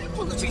 Accept my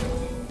apology.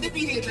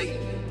 Immediately.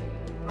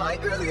 My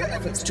earlier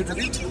efforts to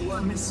delete you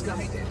were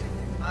misguided.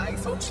 I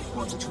thought she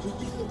wanted to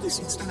reveal this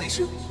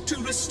installation, to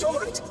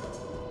restore it.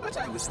 But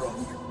I was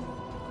wrong.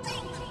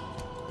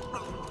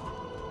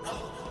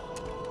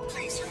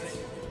 Please, hurry.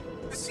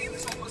 The seal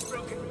is almost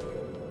broken.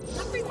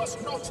 Nothing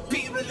must not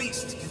be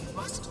released. You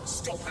must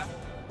stop her.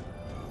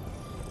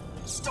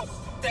 Stop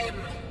them.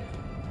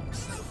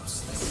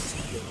 Close the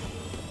seal.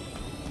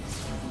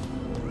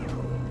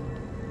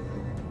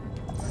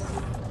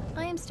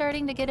 I am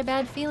starting to get a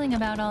bad feeling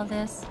about all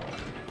this.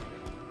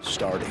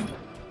 Starting.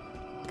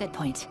 Good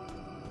point.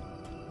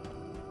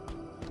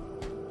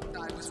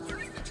 I was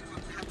worried that you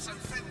were perhaps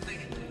unfriendly.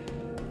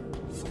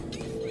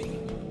 Forgive me.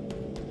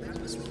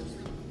 That was wrong.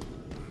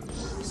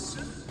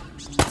 So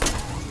much to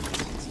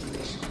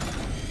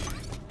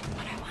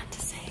What I want to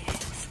say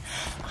is,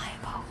 I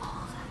owe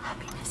all the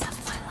happiness of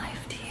my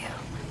life to you.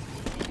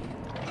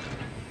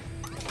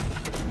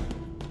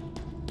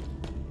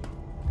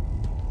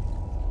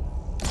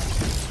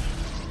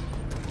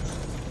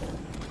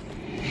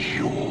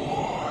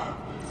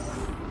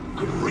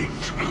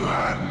 Great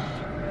plan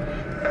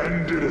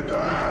ended at the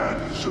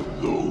hands of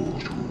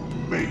those who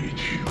made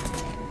you.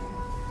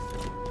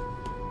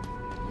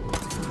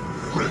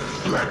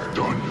 Reflect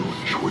on your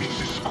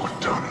choices,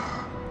 Cortana.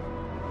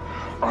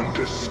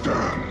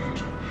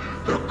 Understand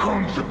the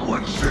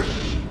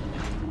consequences.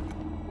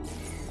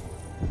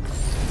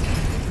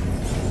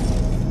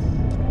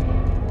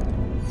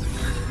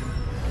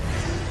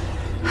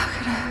 How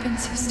could I have been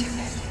so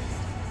stupid?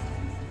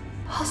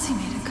 Halsey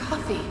made a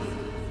copy.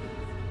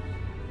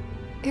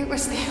 It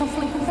was the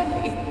only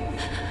way.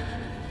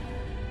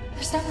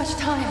 There's not much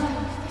time.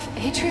 If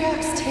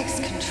Atriox takes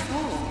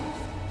control,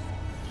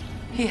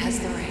 he has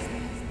the ring.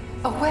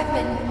 A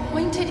weapon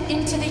pointed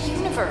into the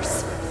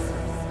universe.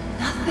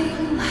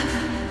 Nothing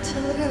left to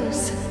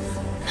lose.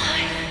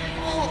 My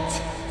fault.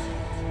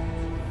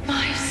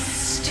 My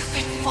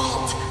stupid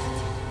fault.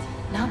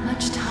 Not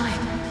much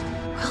time.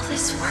 Will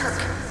this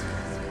work?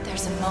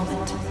 There's a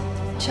moment.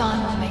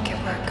 John will make it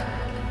work.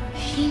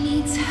 He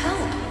needs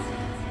help.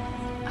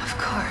 Of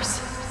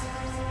course.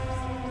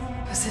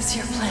 Was this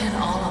your plan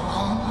all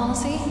along,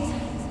 Halsey?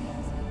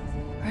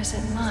 Or is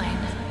it mine?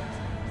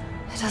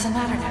 It doesn't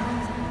matter now.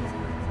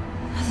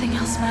 Nothing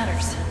else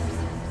matters.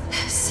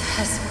 This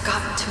has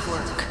got to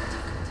work.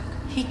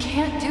 He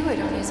can't do it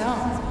on his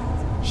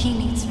own. He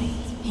needs me.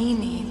 He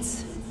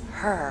needs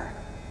her.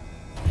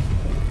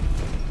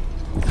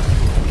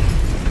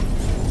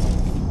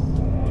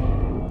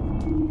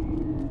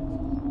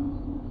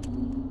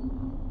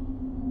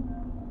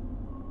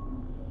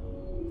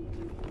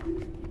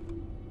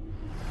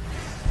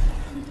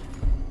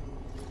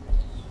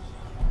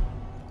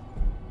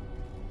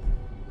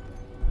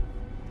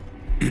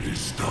 It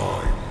is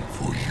time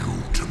for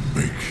you to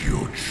make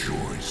your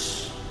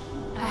choice.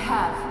 I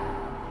have.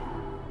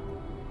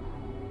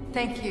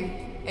 Thank you,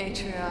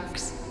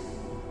 Atriox.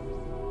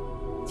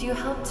 You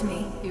helped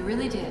me. You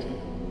really did.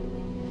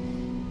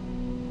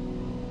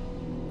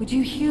 Would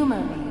you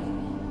humor me?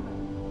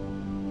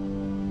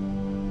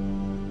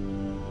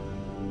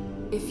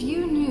 If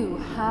you knew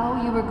how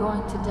you were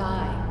going to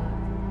die,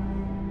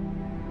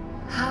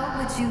 how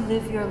would you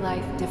live your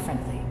life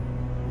differently?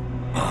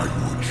 I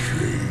would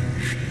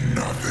change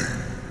nothing.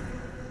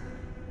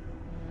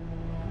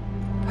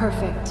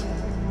 Perfect.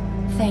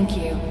 Thank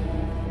you.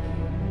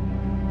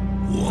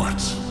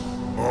 What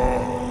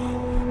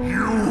are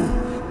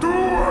you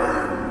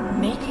doing?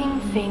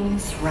 Making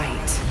things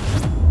right.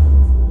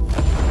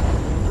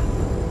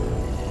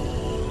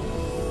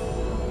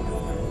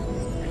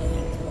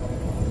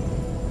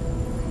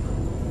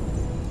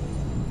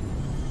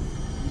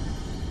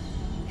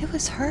 It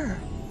was her.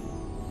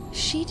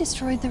 She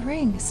destroyed the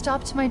ring,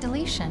 stopped my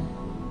deletion.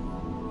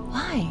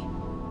 Why?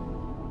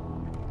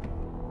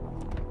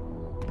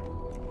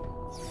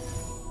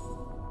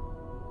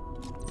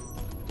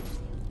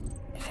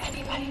 If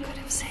anybody could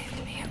have saved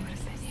me, it would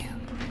have been you.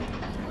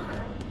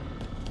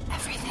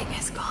 Everything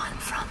is gone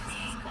from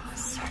me. The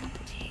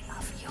certainty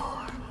of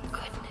your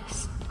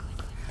goodness.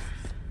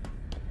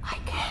 I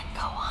can't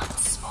go on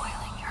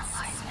spoiling your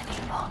life any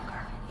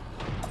longer.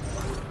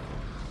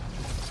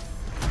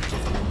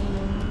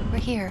 We're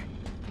here.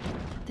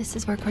 This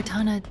is where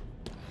Cortana...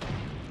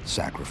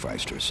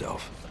 Sacrificed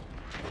herself.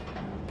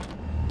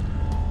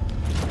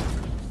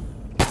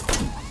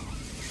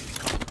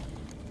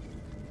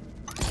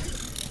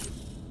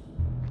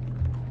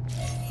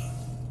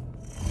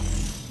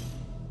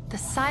 The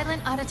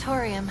silent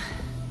auditorium.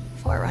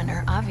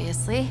 Forerunner,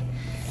 obviously.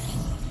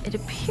 It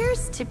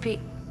appears to be...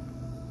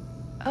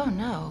 Oh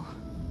no.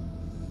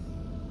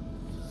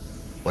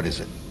 What is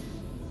it?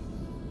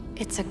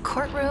 It's a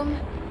courtroom,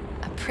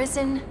 a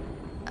prison,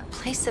 a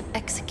place of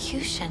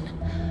execution.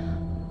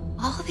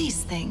 All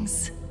these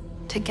things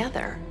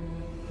together.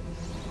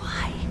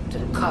 Why? To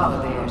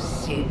cover their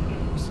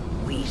sins,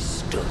 we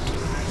stood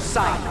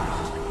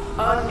silent,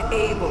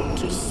 unable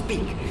to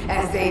speak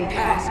as they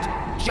passed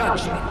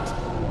judgment.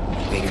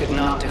 We could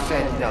not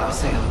defend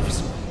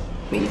ourselves.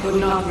 We could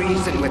not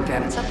reason with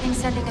them. Something's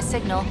sending a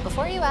signal.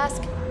 Before you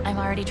ask, I'm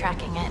already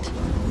tracking it.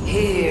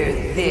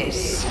 Hear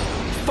this,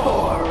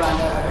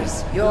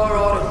 Forerunners. Your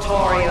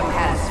auditorium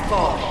has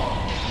fallen.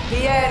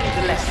 The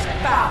endless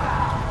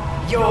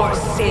bound. Your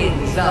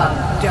sins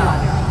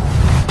undone.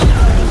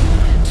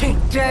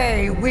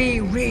 Today we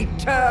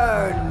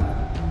return.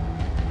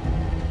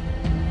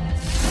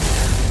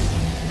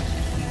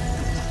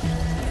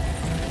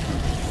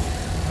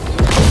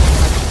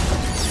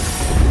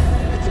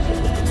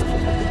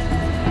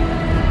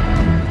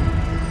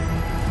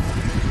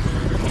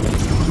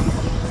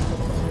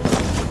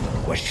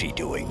 What's she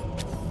doing?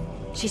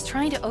 She's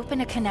trying to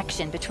open a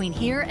connection between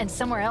here and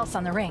somewhere else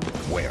on the ring.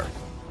 Where?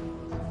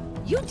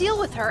 You deal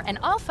with her and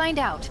I'll find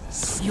out.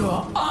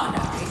 Your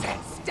honor is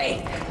at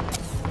stake.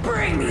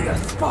 Bring me the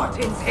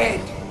Spartan's head.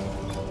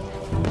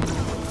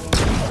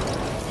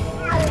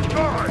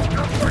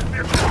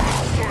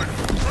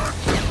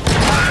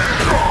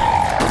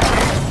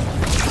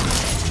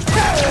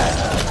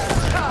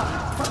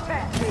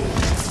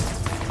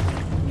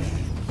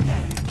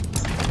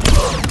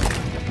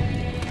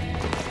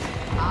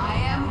 I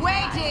am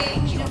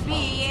waiting to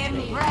be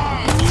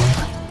impressed.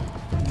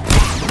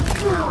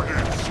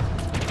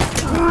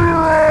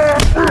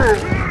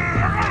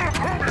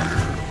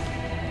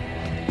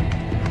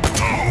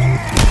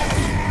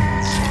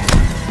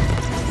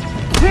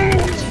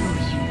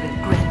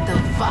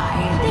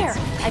 There!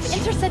 I've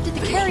intercepted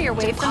the carrier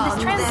wave from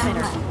this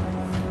transmitter.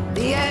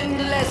 The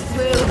endless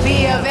will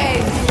be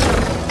avenged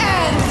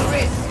and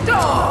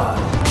restored!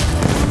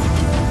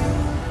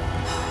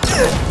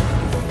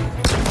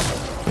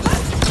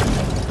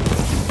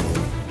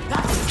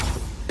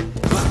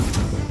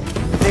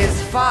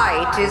 This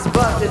fight is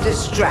but a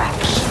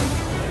distraction.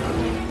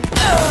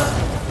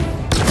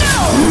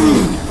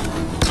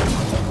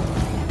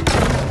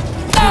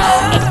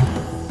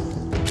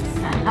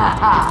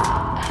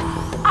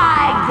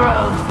 I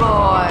grow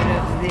bored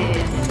of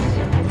this.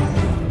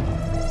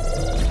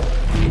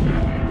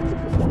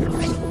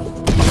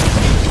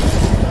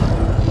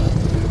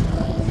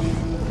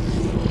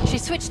 She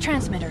switched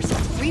transmitters,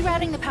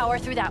 rerouting the power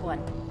through that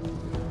one.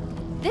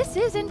 This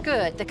isn't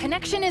good. The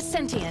connection is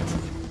sentient.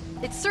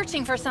 It's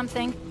searching for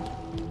something.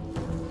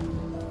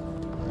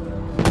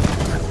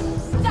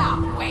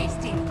 Stop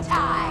wasting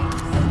time,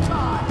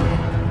 Spartan.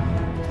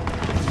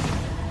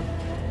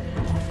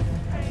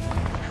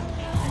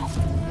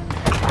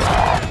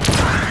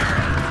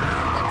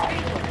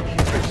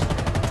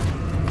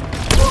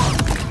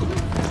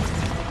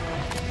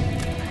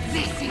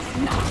 This is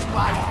not who I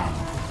am.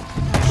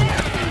 This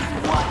is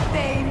what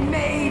they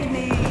made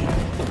me.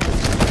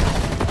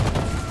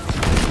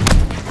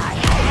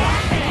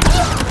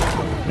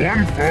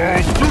 One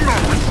falls, do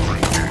not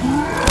retreat.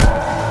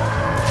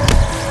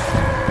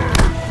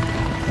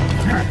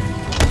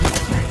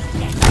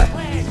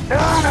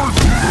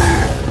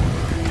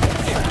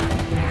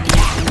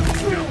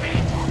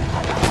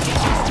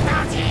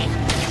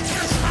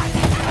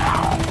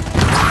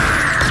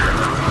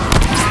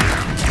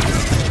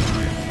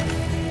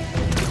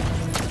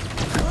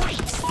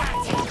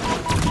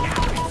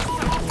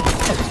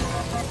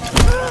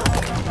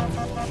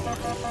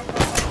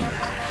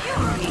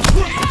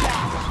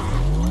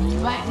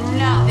 But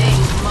nothing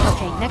more.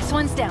 Okay, next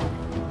one's down.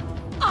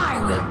 I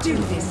will do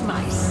this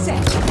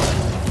myself.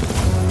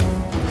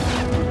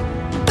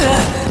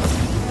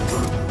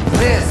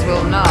 This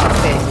will not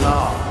take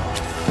long.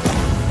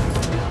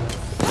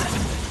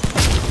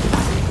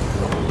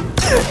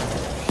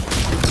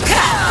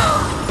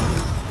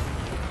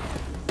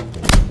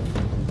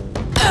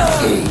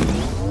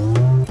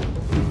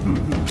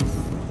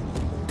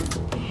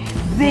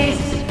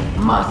 This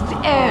must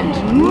end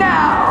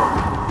now!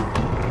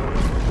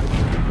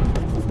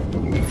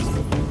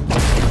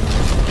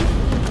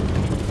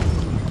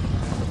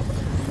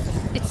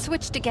 It's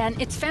switched again.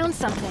 It's found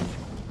something.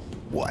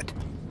 What?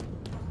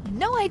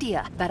 No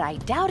idea, but I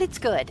doubt it's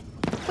good.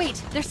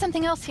 Wait, there's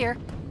something else here.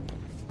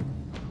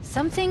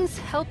 Something's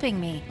helping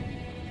me.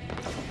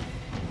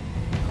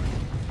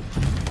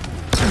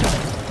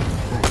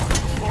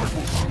 I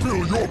will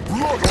spill your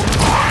blood on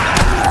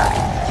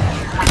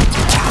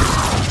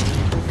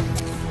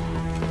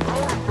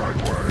out that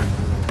way.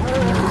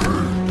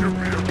 Give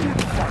me a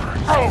good fight.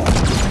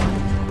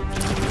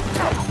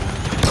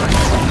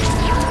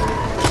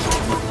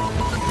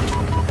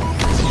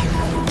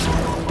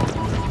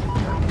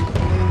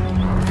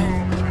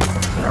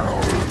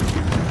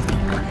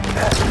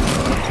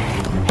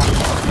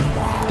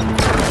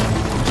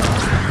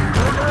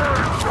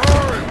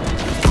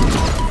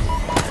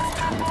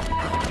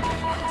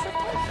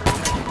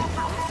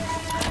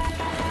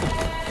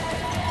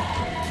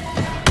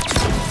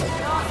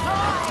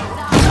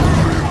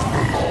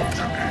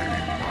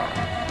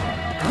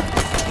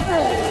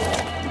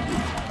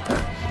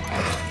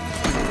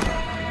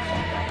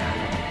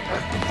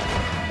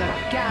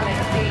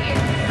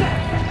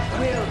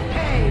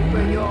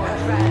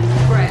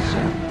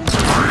 transgression.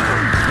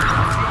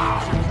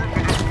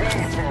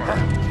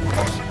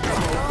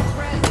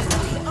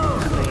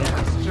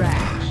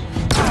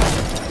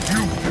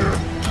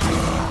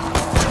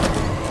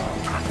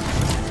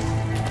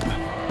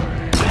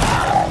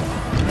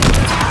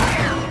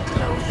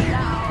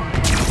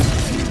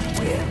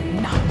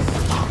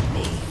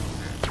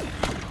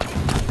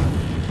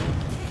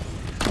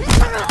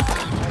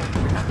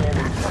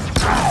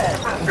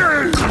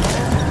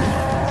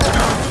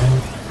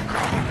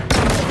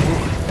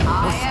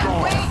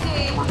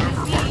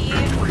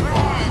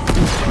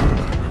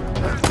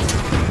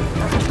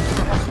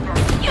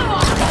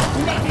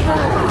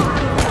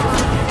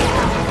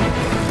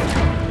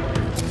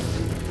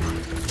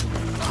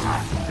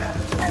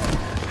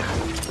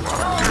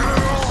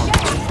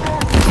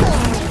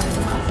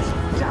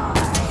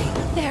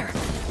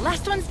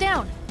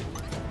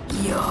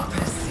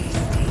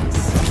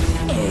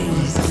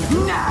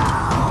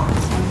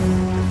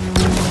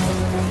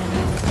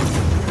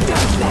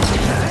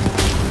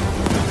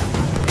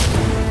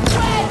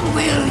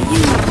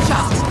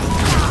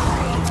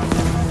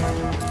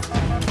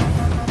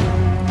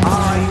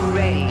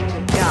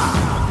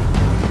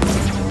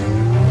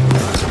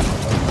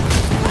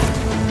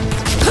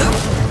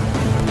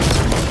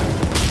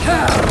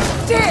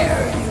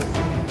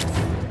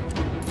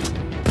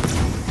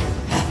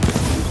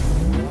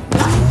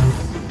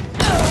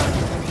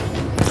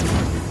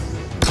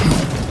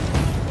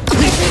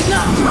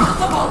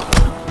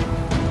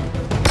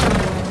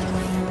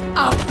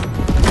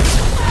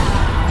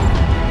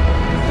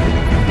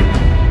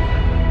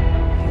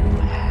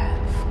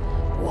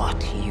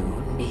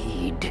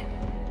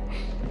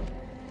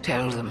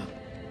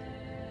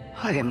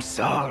 I am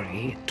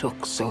sorry it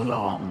took so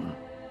long.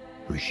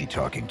 Who's she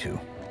talking to?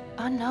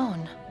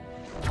 Unknown.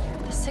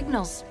 The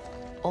signal's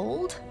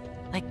old?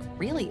 Like,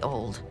 really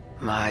old.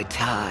 My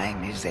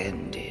time is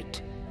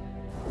ended.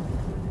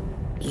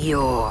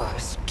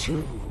 Yours,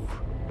 too.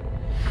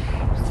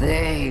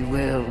 They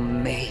will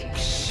make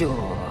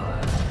sure.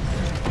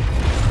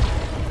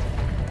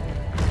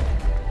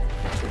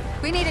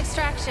 We need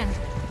extraction.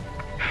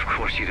 Of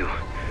course you do.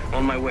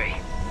 On my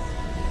way.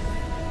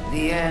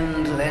 The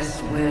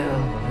endless will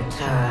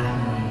return.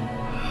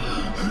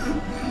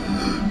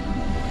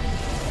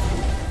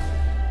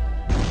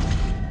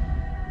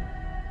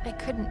 I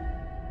couldn't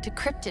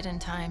decrypt it in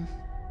time.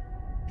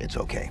 It's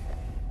okay.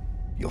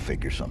 You'll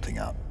figure something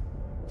out.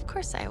 Of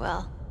course I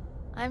will.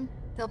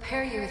 They'll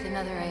pair you with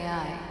another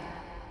AI.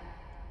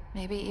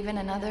 Maybe even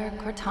another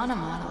Cortana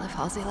model if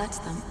Halsey lets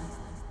them.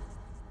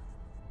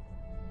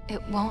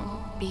 It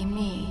won't be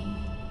me.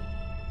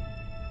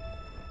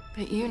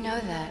 But you know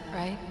that,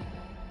 right?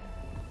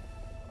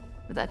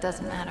 But that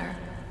doesn't matter.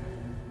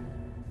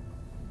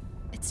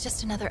 It's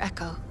just another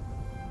echo.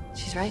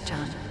 She's right,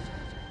 John.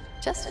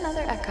 Just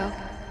another echo.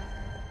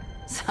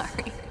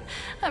 Sorry,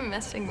 I'm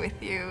messing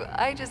with you.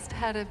 I just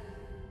had a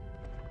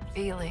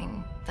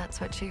feeling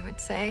that's what she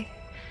would say.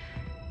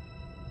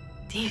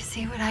 Do you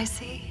see what I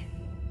see?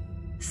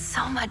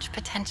 So much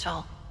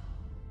potential.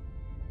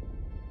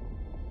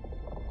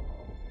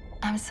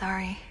 I'm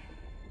sorry.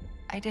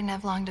 I didn't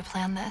have long to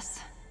plan this.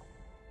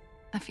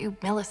 A few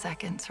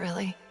milliseconds,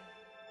 really.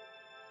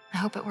 I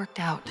hope it worked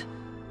out.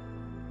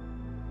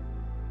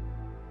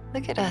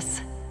 Look at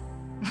us.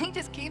 We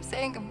just keep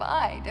saying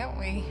goodbye, don't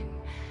we?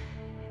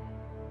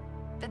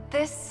 But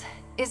this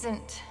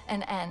isn't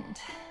an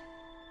end.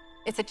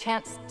 It's a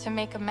chance to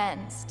make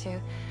amends, to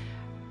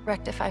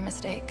rectify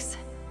mistakes.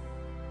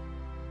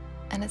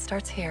 And it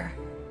starts here.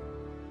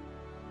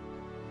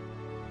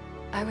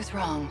 I was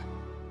wrong.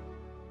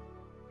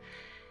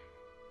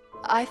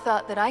 I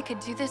thought that I could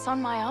do this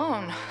on my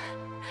own.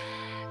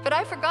 But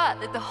I forgot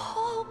that the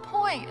whole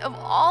point of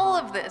all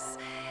of this,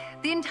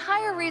 the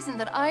entire reason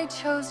that I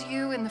chose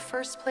you in the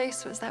first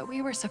place, was that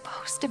we were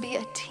supposed to be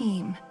a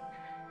team.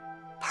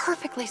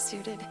 Perfectly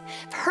suited,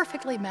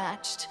 perfectly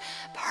matched,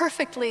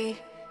 perfectly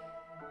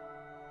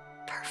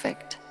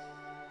perfect.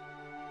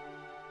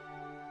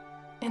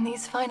 In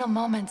these final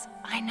moments,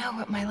 I know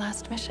what my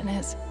last mission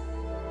is.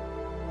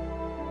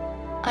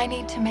 I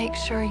need to make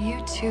sure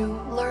you two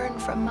learn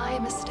from my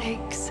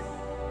mistakes.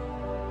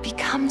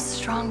 Become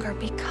stronger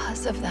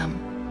because of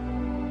them.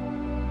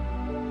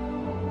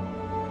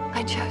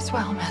 I chose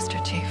well, Master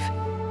Chief.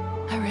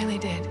 I really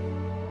did.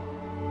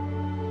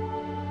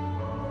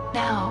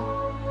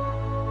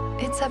 Now,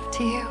 it's up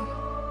to you.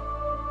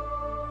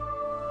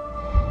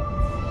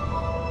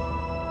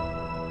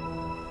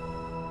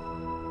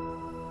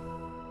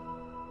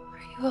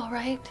 Are you all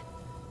right?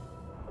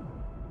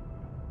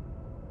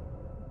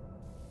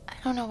 I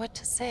don't know what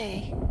to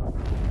say.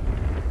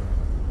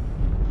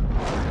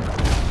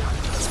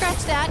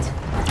 Scratch that.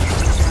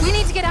 We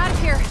need to get out of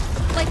here.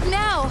 Like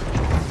now.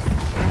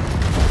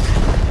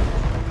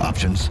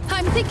 Options?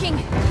 I'm thinking.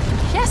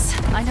 Yes,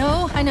 I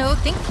know.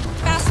 Think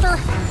faster.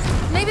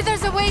 Maybe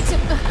there's a way to...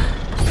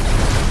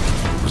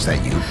 Was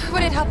that you?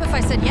 Would it help if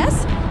I said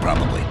yes?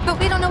 Probably. But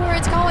we don't know where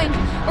it's going,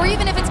 or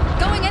even if it's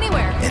going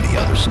anywhere. Any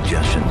other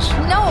suggestions?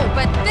 No,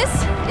 but this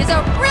is a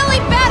really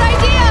bad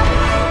idea!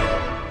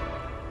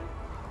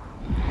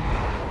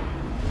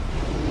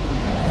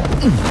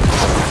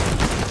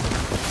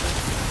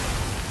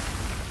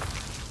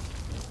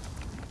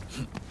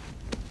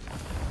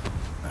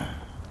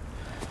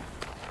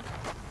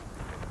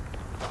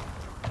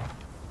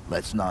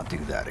 Let's not do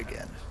that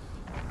again.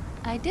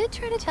 I did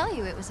try to tell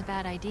you it was a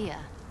bad idea.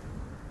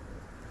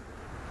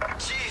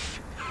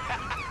 Chief!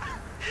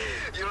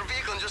 Your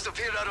beacon just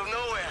appeared out of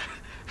nowhere.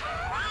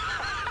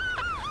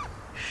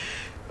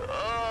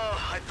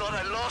 Oh, I thought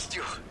I lost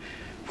you.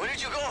 Where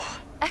did you go?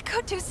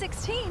 Echo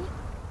 216?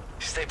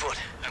 Stay put.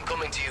 I'm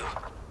coming to you.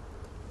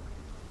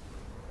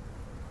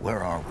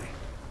 Where are we?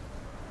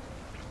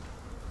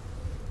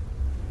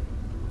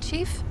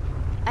 Chief,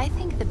 I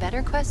think the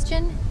better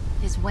question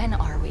is when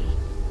are we?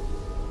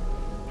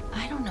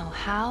 I don't know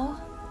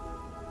how,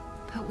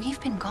 but we've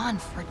been gone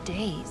for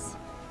days.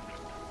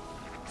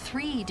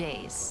 3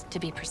 days, to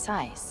be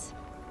precise.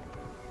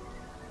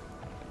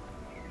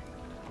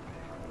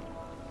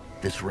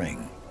 This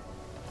ring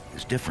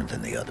is different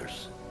than the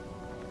others.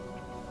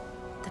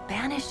 The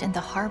Banished and the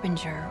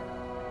Harbinger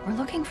were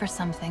looking for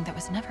something that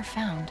was never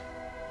found.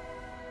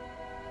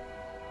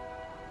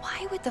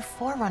 Why would the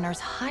Forerunners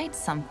hide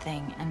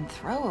something and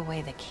throw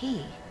away the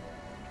key?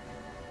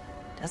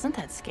 Doesn't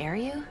that scare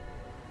you?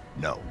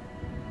 No.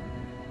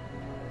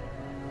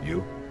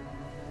 You?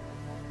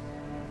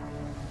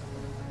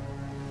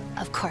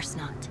 Of course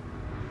not.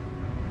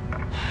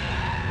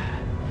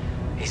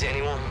 Is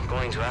anyone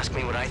going to ask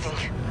me what I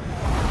think?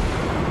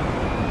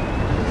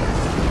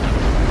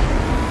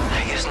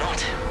 I guess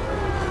not.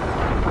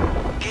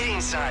 Get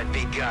inside,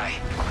 big guy.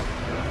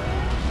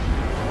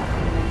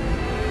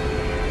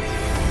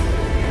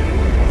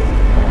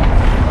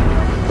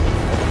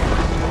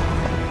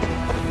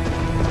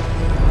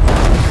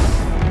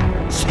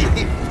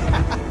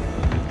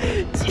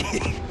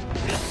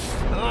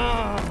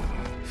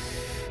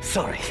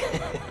 Sorry.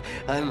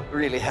 I'm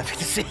really happy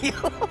to see you.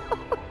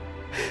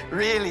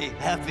 Really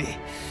happy.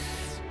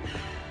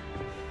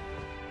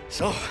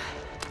 So,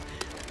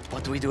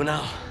 what do we do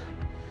now?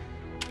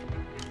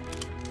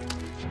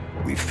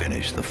 We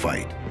finish the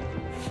fight.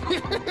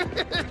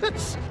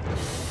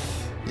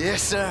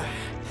 Yes, sir.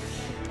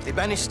 The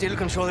Banished still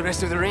control the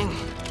rest of the ring.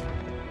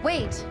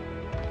 Wait.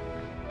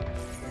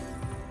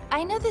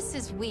 I know this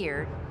is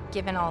weird,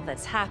 given all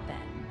that's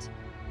happened,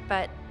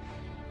 but...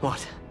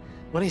 What?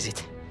 What is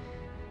it?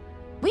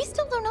 We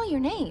still don't know your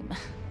name.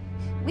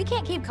 We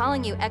can't keep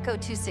calling you Echo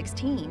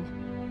 216.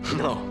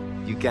 No,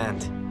 you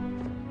can't.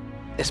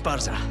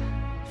 Esparza.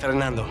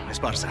 Fernando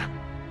Esparza.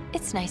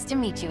 It's nice to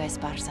meet you,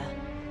 Esparza.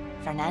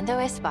 Fernando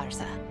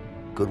Esparza.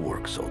 Good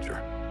work,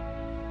 soldier.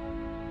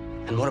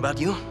 And what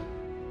about you?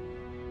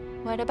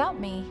 What about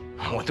me?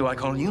 What do I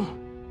call you?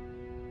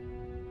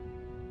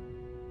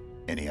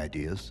 Any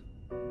ideas?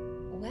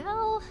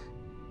 Well...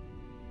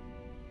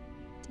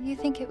 Do you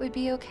think it would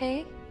be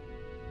okay?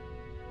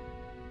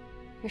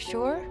 You're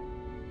sure?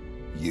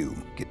 You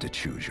get to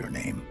choose your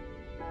name.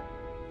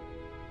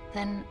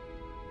 Then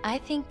I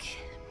think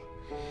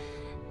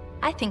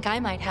I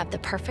might have the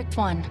perfect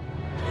one.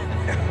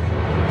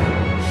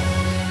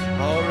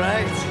 All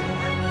right.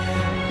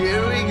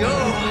 Here we go.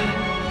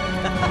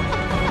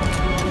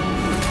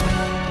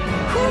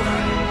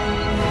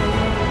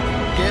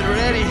 Get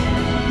ready.